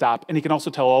tell it to stop, and he can also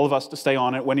tell all of us to stay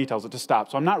on it when he tells it to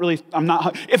stop. So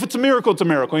if it's a miracle, it's a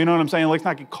miracle. You know what I'm saying? Let's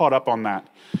not get caught up on that.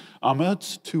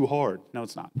 That's too hard. No,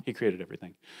 it's not. He created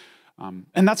everything.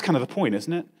 And that's kind of the point,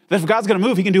 isn't it? That if God's going to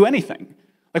move, he can do anything.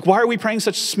 Like, why are we praying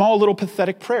such small, little,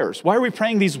 pathetic prayers? Why are we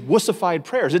praying these wussified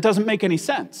prayers? It doesn't make any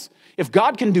sense. If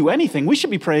God can do anything, we should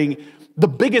be praying the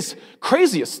biggest,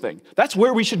 craziest thing. That's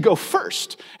where we should go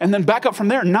first. And then back up from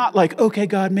there, not like, okay,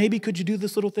 God, maybe could you do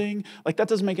this little thing? Like, that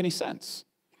doesn't make any sense.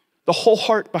 The whole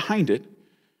heart behind it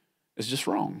is just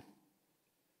wrong.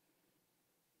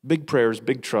 Big prayers,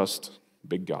 big trust,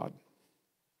 big God.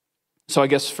 So I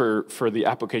guess for the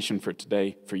application for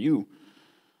today, for you,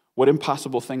 what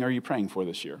impossible thing are you praying for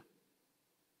this year?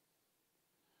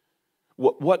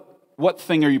 What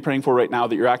thing are you praying for right now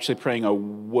that you're actually praying a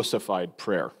wussified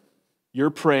prayer? You're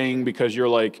praying because you're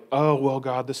like, oh, well,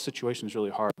 God, this situation is really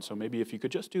hard, so maybe if you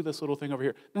could just do this little thing over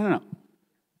here. No.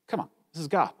 Come on, this is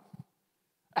God.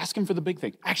 Ask him for the big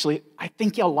thing. Actually, I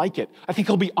think he'll like it. I think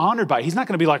he'll be honored by it. He's not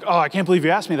going to be like, oh, I can't believe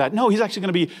you asked me that. No, he's actually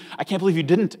going to be, I can't believe you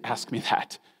didn't ask me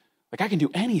that. Like, I can do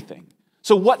anything.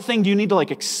 So what thing do you need to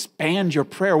like expand your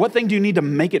prayer? What thing do you need to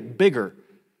make it bigger?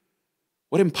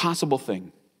 What impossible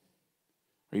thing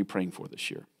are you praying for this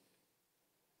year?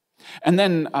 And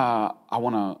then I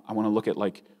want to look at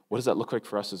like, what does that look like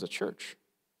for us as a church?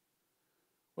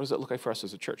 What does that look like for us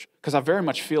as a church? Because I very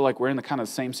much feel like we're in the kind of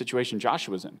same situation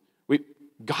Joshua's in.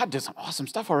 God did some awesome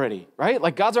stuff already, right?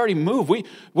 Like God's already moved.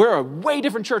 We're a way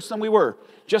different church than we were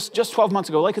just 12 months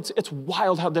ago. Like it's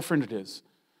wild how different it is.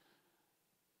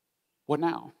 What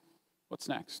now? What's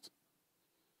next?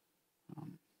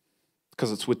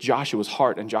 Because it's with Joshua's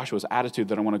heart and Joshua's attitude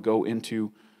that I want to go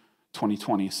into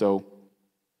 2020. So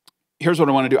here's what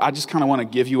I want to do. I just kind of want to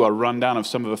give you a rundown of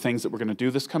some of the things that we're going to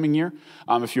do this coming year.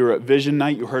 If you were at Vision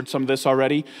Night, you heard some of this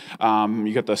already.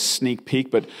 You got the sneak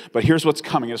peek, but here's what's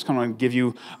coming. I just kind of want to give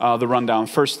you the rundown.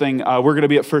 First thing, we're going to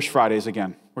be at First Fridays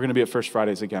again. We're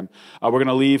going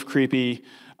to leave creepy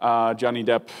Johnny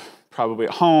Depp probably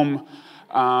at home.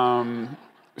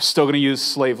 Still going to use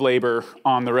slave labor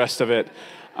on the rest of it.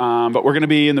 But we're going to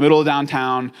be in the middle of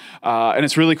downtown, and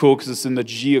it's really cool because it's in the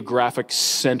geographic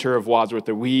center of Wadsworth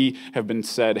that we've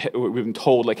been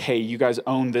told, like, hey, you guys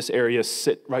own this area,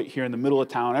 sit right here in the middle of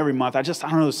town every month. I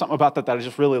don't know, there's something about that I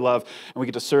just really love, and we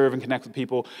get to serve and connect with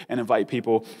people and invite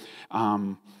people.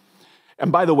 And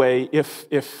by the way, if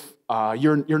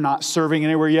you're not serving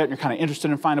anywhere yet, and you're kind of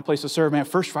interested in finding a place to serve, man,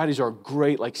 First Fridays are a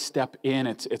great like step in.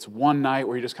 It's one night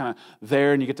where you're just kind of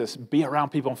there and you get to be around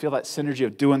people and feel that synergy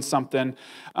of doing something.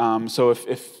 So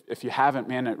if you haven't,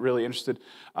 man, really interested,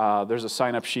 there's a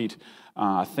sign-up sheet.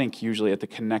 I think usually at the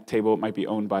Connect table. It might be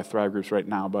owned by Thrive Groups right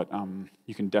now, but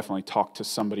you can definitely talk to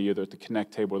somebody either at the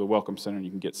Connect table or the Welcome Center, and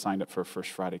you can get signed up for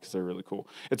First Friday because they're really cool.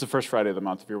 It's the first Friday of the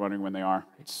month if you're wondering when they are.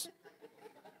 It's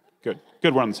good.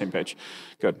 Good, we're on the same page.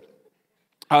 Good.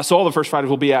 So all the First Fridays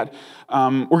we'll be at.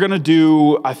 We're going to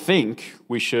do, I think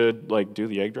we should like do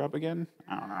the egg drop again.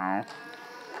 I don't know.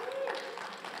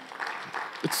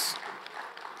 It's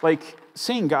like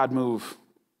seeing God move.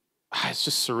 It's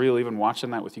just surreal even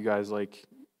watching that with you guys. Like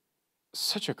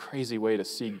such a crazy way to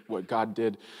see what God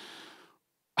did.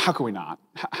 How can we not?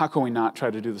 How can we not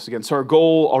try to do this again? So our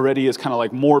goal already is kind of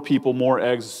like more people, more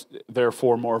eggs,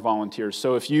 therefore more volunteers.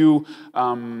 So if you...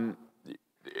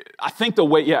 I think the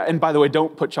way, and by the way,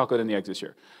 don't put chocolate in the eggs this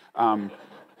year.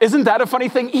 Isn't that a funny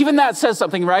thing? Even that says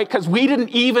something, right? Because we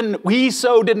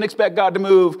didn't expect God to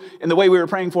move in the way we were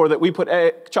praying for, that we put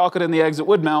chocolate in the eggs that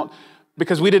would melt,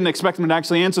 because we didn't expect him to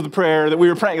actually answer the prayer that we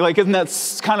were praying. Like, isn't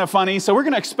that kind of funny? So we're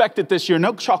going to expect it this year.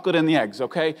 No chocolate in the eggs,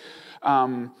 okay?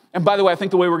 And by the way, I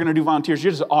think the way we're going to do volunteers,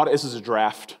 this is a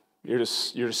draft. You're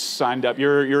just signed up.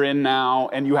 You're in now,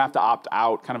 and you have to opt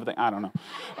out, kind of a thing. I don't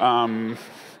know.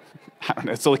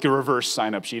 It's like a reverse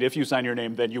sign-up sheet. If you sign your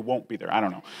name, then you won't be there. I don't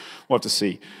know. We'll have to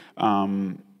see.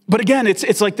 But again,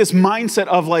 it's like this mindset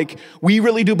of like, we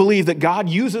really do believe that God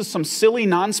uses some silly,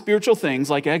 non-spiritual things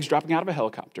like eggs dropping out of a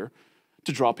helicopter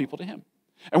to draw people to him.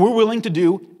 And we're willing to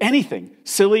do anything.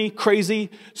 Silly, crazy,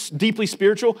 deeply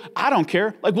spiritual. I don't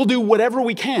care. Like, we'll do whatever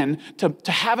we can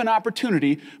to have an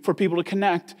opportunity for people to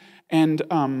connect. And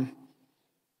I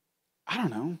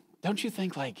don't know. Don't you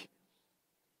think like,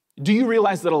 do you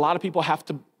realize that a lot of people have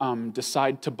to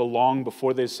decide to belong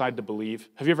before they decide to believe?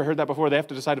 Have you ever heard that before? They have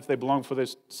to decide if they belong before they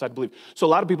decide to believe. So a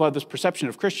lot of people have this perception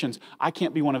of Christians, I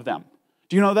can't be one of them.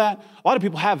 Do you know that? A lot of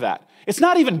people have that. It's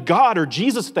not even God or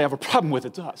Jesus that they have a problem with,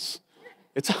 it's us.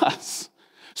 It's us.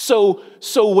 So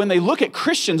when they look at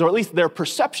Christians, or at least their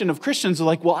perception of Christians, they're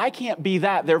like, well, I can't be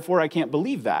that, therefore I can't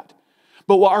believe that.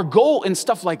 But what our goal in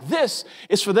stuff like this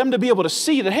is for them to be able to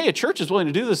see that, hey, a church is willing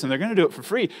to do this, and they're going to do it for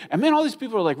free. And man, all these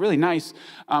people are like really nice.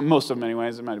 Most of them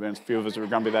anyways. There might have been a few of us who were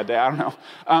grumpy that day. I don't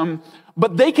know.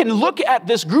 But they can look at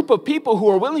this group of people who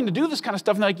are willing to do this kind of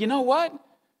stuff, and they're like, you know what?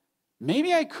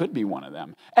 maybe I could be one of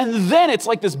them. And then it's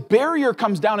like this barrier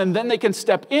comes down, and then they can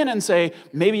step in and say,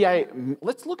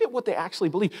 let's look at what they actually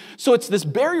believe. So it's this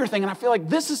barrier thing, and I feel like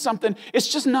this is something, it's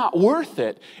just not worth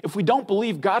it if we don't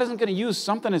believe God isn't going to use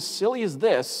something as silly as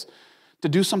this to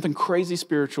do something crazy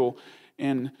spiritual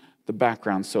in the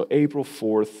background. So April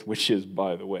 4th, which is,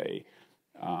 by the way,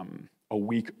 a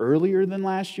week earlier than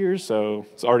last year, so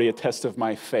it's already a test of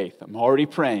my faith. I'm already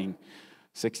praying.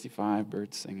 65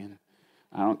 birds singing.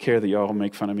 I don't care that y'all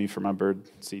make fun of me for my bird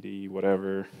CD,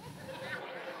 whatever.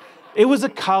 It was a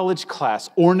college class,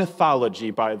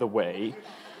 ornithology, by the way.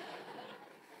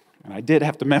 And I did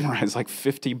have to memorize like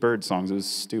 50 bird songs. It was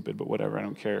stupid, but whatever, I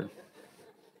don't care.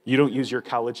 You don't use your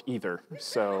college either,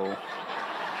 so.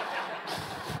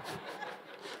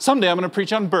 Someday I'm going to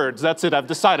preach on birds. That's it, I've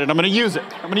decided. I'm going to use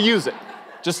it.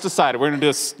 Just decided. We're going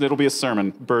to do it'll be a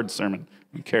sermon, bird sermon.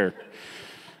 I don't care.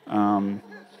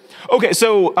 Okay,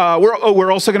 so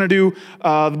we're also going to do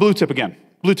the blue tip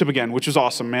again, which is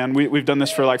awesome, man. We've done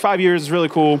this for like 5 years. It's really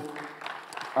cool.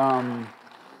 A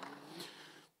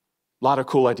lot of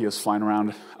cool ideas flying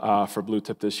around for blue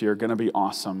tip this year. Going to be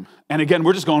awesome. And again,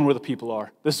 we're just going where the people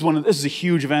are. This is a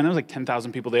huge event. There's like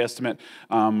 10,000 people they estimate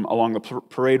along the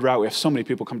parade route. We have so many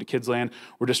people come to Kidsland.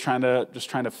 We're just trying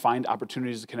to find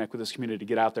opportunities to connect with this community, to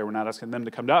get out there. We're not asking them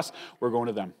to come to us. We're going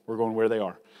to them. We're going where they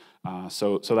are.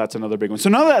 So that's another big one. So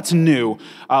now that's new.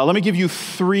 Let me give you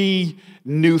three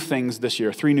new things this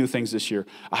year.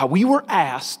 We were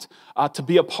asked to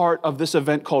be a part of this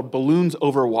event called Balloons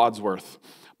Over Wadsworth.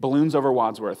 Balloons Over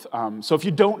Wadsworth. So if you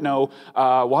don't know,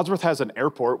 Wadsworth has an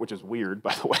airport, which is weird,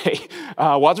 by the way.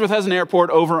 Wadsworth has an airport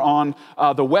over on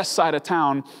the west side of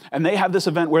town, and they have this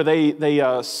event where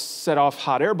they set off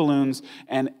hot air balloons,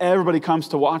 and everybody comes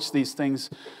to watch these things.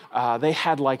 They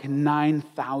had like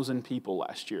 9,000 people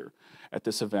last year at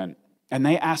this event. And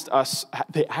they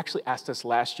actually asked us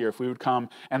last year if we would come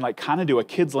and like kind of do a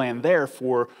Kidsland there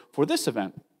for this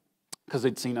event, because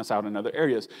they'd seen us out in other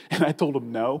areas. And I told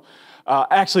them no.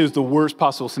 Actually, it was the worst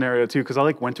possible scenario too, because I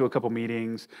like went to a couple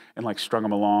meetings and like strung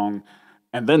them along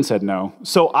and then said no.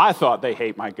 So I thought they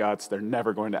hate my guts. They're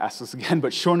never going to ask us again.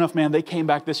 But sure enough, man, they came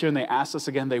back this year and they asked us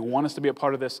again. They want us to be a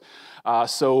part of this.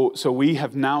 So we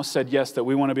have now said yes, that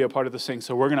we want to be a part of this thing.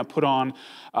 So we're going to put on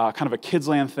kind of a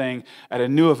Kidsland thing at a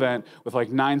new event with like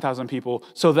 9,000 people.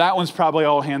 So that one's probably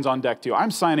all hands on deck too.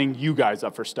 I'm signing you guys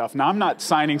up for stuff. Now, I'm not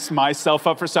signing myself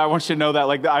up for stuff. I want you to know that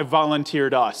like I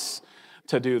volunteered us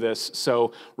to do this.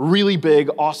 So really big,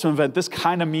 awesome event. This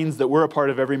kind of means that we're a part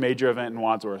of every major event in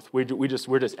Wadsworth. We're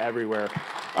just everywhere.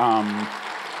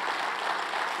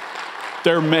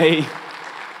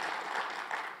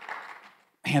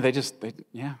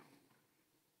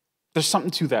 There's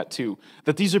something to that too.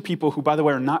 That these are people who, by the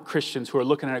way, are not Christians, who are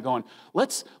looking at it going,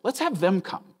 let's have them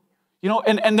come. You know,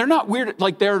 and they're not weird,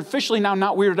 like they're officially now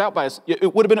not weirded out by us.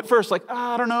 It would have been at first like,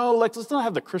 I don't know, like let's not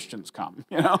have the Christians come,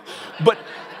 you know?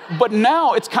 But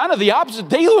now it's kind of the opposite.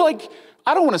 They were like,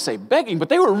 I don't want to say begging, but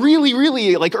they were really,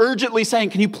 really like urgently saying,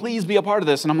 can you please be a part of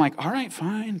this? And I'm like, all right,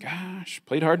 fine, gosh,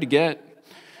 played hard to get.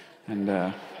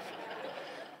 And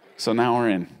so now we're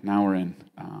in.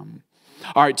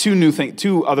 All right,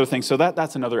 two other things. So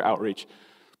that's another outreach.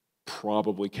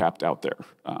 Probably capped out there.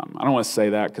 I don't want to say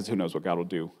that because who knows what God will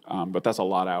do. But that's a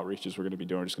lot of outreaches we're going to be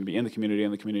doing. We're just going to be in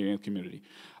the community.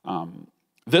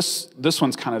 This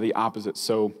one's kind of the opposite.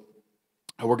 So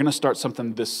we're going to start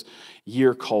something this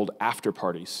year called after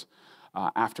parties.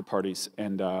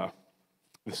 And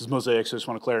this is Mosaic, so I just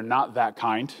want to clear, not that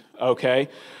kind, okay?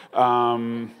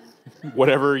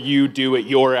 Whatever you do at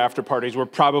your after parties, we're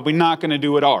probably not going to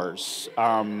do at ours.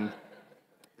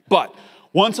 But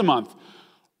once a month,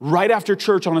 right after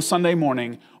church on a Sunday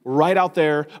morning, right out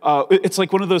there, it's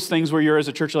like one of those things where you're as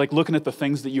a church, you're like looking at the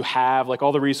things that you have, like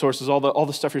all the resources, all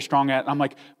the stuff you're strong at. And I'm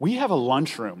like, we have a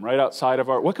lunchroom right outside of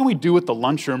what can we do with the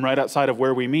lunchroom right outside of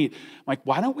where we meet? I'm like,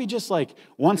 why don't we just like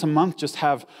once a month just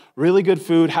have really good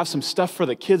food, have some stuff for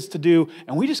the kids to do,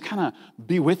 and we just kind of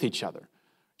be with each other.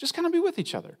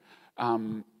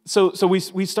 So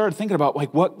we started thinking about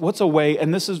like what's a way,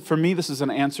 and this is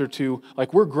an answer to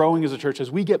like we're growing as a church.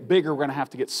 As we get bigger, we're going to have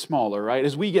to get smaller, right?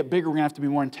 As we get bigger, we're going to have to be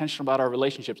more intentional about our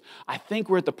relationships. I think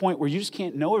we're at the point where you just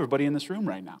can't know everybody in this room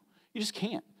right now. You just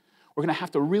can't. We're going to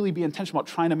have to really be intentional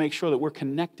about trying to make sure that we're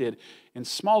connected in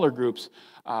smaller groups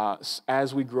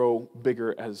as we grow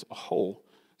bigger as a whole.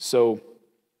 So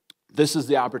this is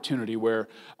the opportunity where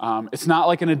it's not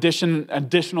like an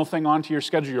additional thing onto your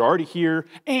schedule. You're already here,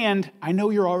 and I know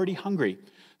you're already hungry.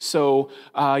 So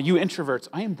you introverts,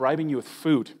 I am bribing you with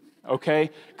food, okay?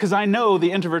 Because I know the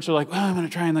introverts are like, well, I'm going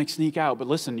to try and like sneak out. But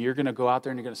listen, you're going to go out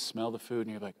there and you're going to smell the food,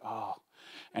 and you're like, oh.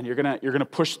 and you're gonna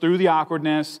push through the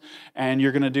awkwardness, and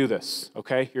you're gonna do this,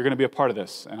 okay? You're gonna be a part of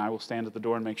this, and I will stand at the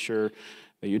door and make sure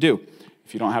that you do.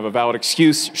 If you don't have a valid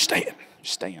excuse, you're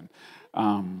staying.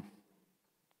 And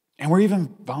we're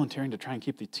even volunteering to try and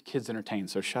keep the kids entertained,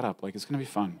 so shut up, like it's gonna be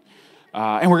fun.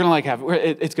 And we're gonna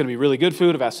it's gonna be really good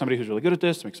food. I've asked somebody who's really good at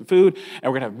this to make some food,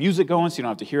 and we're gonna have music going so you don't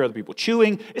have to hear other people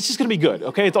chewing. It's just gonna be good,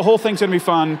 okay? The whole thing's gonna be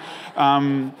fun.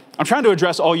 I'm trying to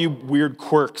address all you weird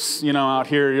quirks, out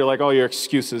here. You're like all your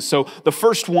excuses. So the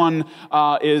first one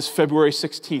is February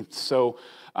 16th. So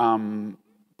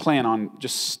plan on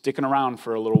just sticking around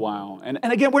for a little while. And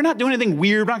again, we're not doing anything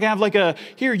weird. We're not gonna have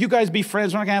here, you guys be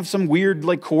friends. We're not gonna have some weird,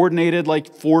 coordinated,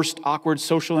 forced, awkward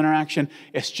social interaction.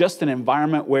 It's just an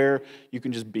environment where you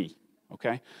can just be,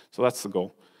 okay? So that's the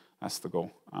goal.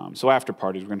 So after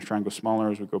parties, we're gonna try and go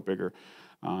smaller as we go bigger.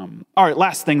 All right,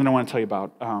 last thing that I wanna tell you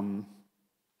about.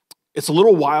 It's a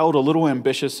little wild, a little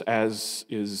ambitious, as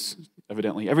is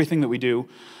evidently everything that we do.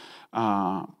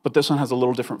 But this one has a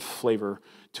little different flavor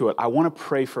to it. I want to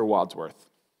pray for Wadsworth.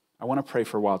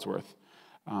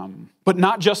 But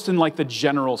not just in the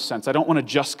general sense. I don't want to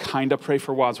just kind of pray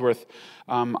for Wadsworth.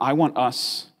 I want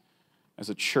us as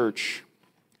a church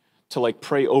to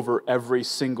pray over every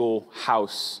single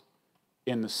house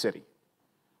in the city.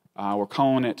 We're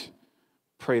calling it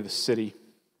Pray the City.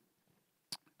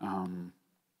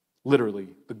 Literally,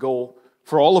 the goal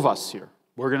for all of us here,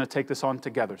 we're going to take this on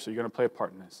together, so you're going to play a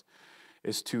part in this,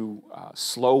 is to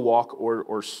slow walk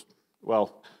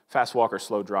fast walk or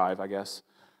slow drive, I guess,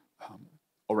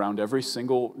 down every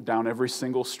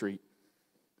single street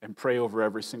and pray over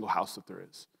every single house that there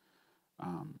is.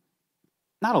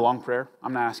 Not a long prayer.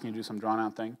 I'm not asking you to do some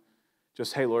drawn-out thing.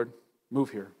 Just, hey, Lord,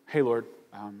 move here. Hey, Lord,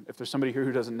 if there's somebody here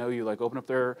who doesn't know you, open up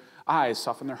their eyes,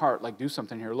 soften their heart, do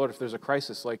something here. Lord, if there's a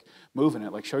crisis, move in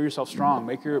it. Show yourself strong.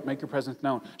 Make your presence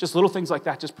known. Just little things like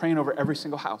that, just praying over every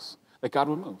single house, that God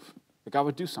would move, that God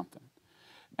would do something.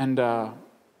 And I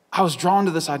was drawn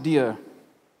to this idea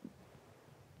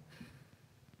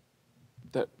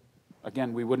that,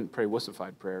 again, we wouldn't pray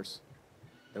wussified prayers,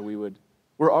 that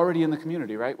we're already in the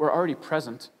community, right? We're already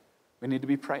present. We need to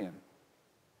be praying.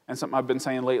 And something I've been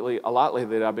saying a lot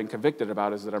lately that I've been convicted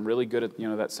about is that I'm really good at,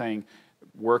 that saying,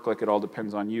 work like it all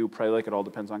depends on you, pray like it all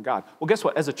depends on God. Well, guess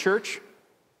what? As a church,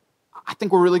 I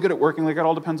think we're really good at working like it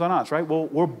all depends on us, right?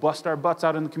 We'll bust our butts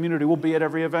out in the community. We'll be at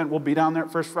every event. We'll be down there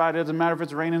at First Friday. It doesn't matter if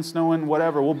it's raining, snowing,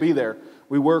 whatever. We'll be there.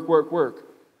 We work.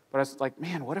 But I was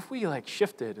man, what if we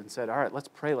shifted and said, all right, let's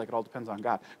pray like it all depends on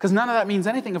God? Because none of that means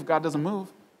anything if God doesn't move.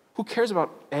 Who cares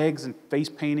about eggs and face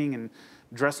painting and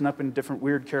dressing up in different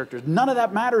weird characters? None of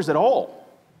that matters at all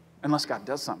unless God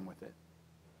does something with it.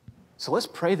 So let's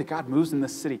pray that God moves in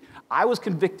this city. I was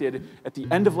convicted at the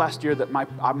end of last year that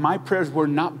my prayers were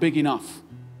not big enough,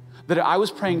 that I was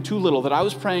praying too little, that I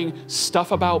was praying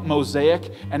stuff about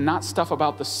Mosaic and not stuff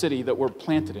about the city that we're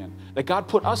planted in, that God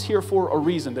put us here for a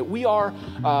reason, that we are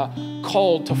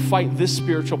called to fight this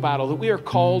spiritual battle, that we are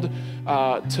called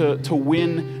to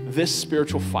win this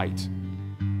spiritual fight.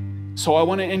 So I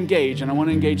want to engage, and I want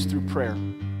to engage through prayer.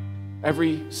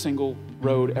 Every single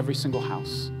road, every single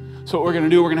house. So what we're going to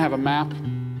do, we're going to have a map,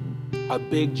 a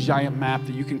big giant map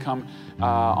that you can come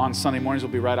on Sunday mornings.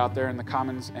 Will be right out there in the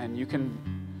Commons, and you can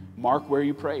mark where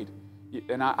you prayed.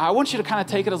 And I want you to kind of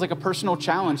take it as a personal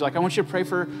challenge. I want you to pray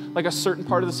for a certain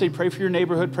part of the city, pray for your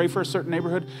neighborhood, pray for a certain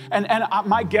neighborhood. And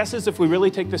my guess is if we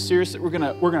really take this serious, that we're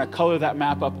gonna color that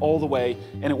map up all the way,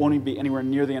 and it won't even be anywhere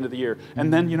near the end of the year.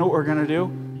 And then you know what we're gonna do?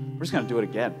 We're just gonna do it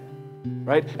again.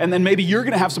 Right? And then maybe you're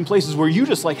going to have some places where you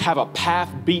just have a path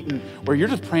beaten, where you're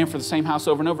just praying for the same house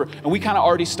over and over. And we kind of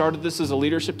already started this as a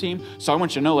leadership team. So I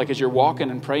want you to know, as you're walking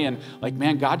and praying,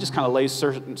 man, God just kind of lays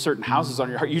certain houses on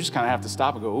your heart. You just kind of have to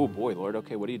stop and go, oh boy, Lord,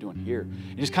 okay, what are you doing here?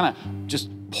 And just kind of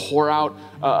just pour out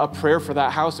a prayer for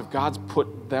that house if God's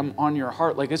put them on your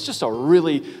heart. It's just a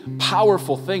really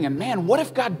powerful thing. And man, what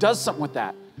if God does something with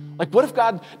that? What if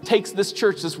God takes this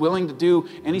church that's willing to do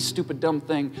any stupid, dumb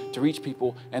thing to reach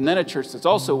people, and then a church that's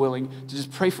also willing to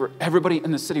just pray for everybody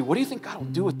in the city? What do you think God will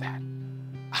do with that?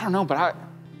 I don't know, but I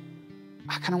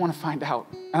kind of want to find out.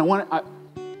 And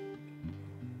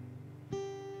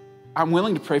I'm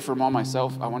willing to pray for them all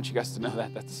myself. I want you guys to know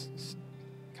that. That's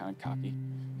kind of cocky.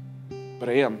 But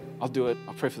I am. I'll do it.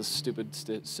 I'll pray for the stupid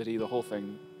city, the whole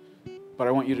thing. But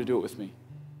I want you to do it with me.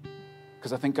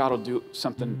 Because I think God will do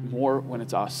something more when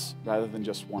it's us rather than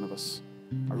just one of us.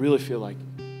 I really feel like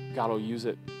God will use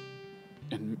it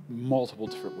in multiple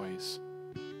different ways.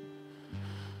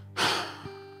 All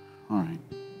right.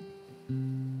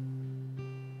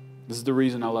 This is the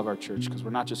reason I love our church, because we're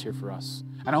not just here for us.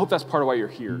 And I hope that's part of why you're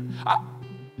here.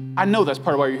 I know that's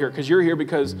part of why you're here, because you're here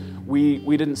because we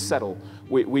didn't settle.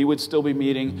 We would still be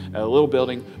meeting at a little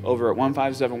building over at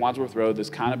 157 Wadsworth Road, this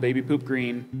kind of baby poop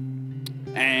green,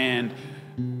 and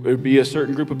it would be a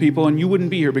certain group of people, and you wouldn't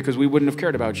be here because we wouldn't have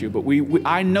cared about you. But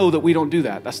I know that we don't do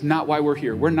that. That's not why we're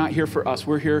here. We're not here for us.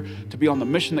 We're here to be on the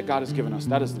mission that God has given us.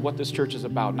 That is what this church is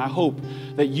about. And I hope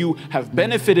that you have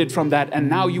benefited from that, and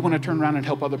now you want to turn around and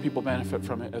help other people benefit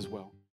from it as well.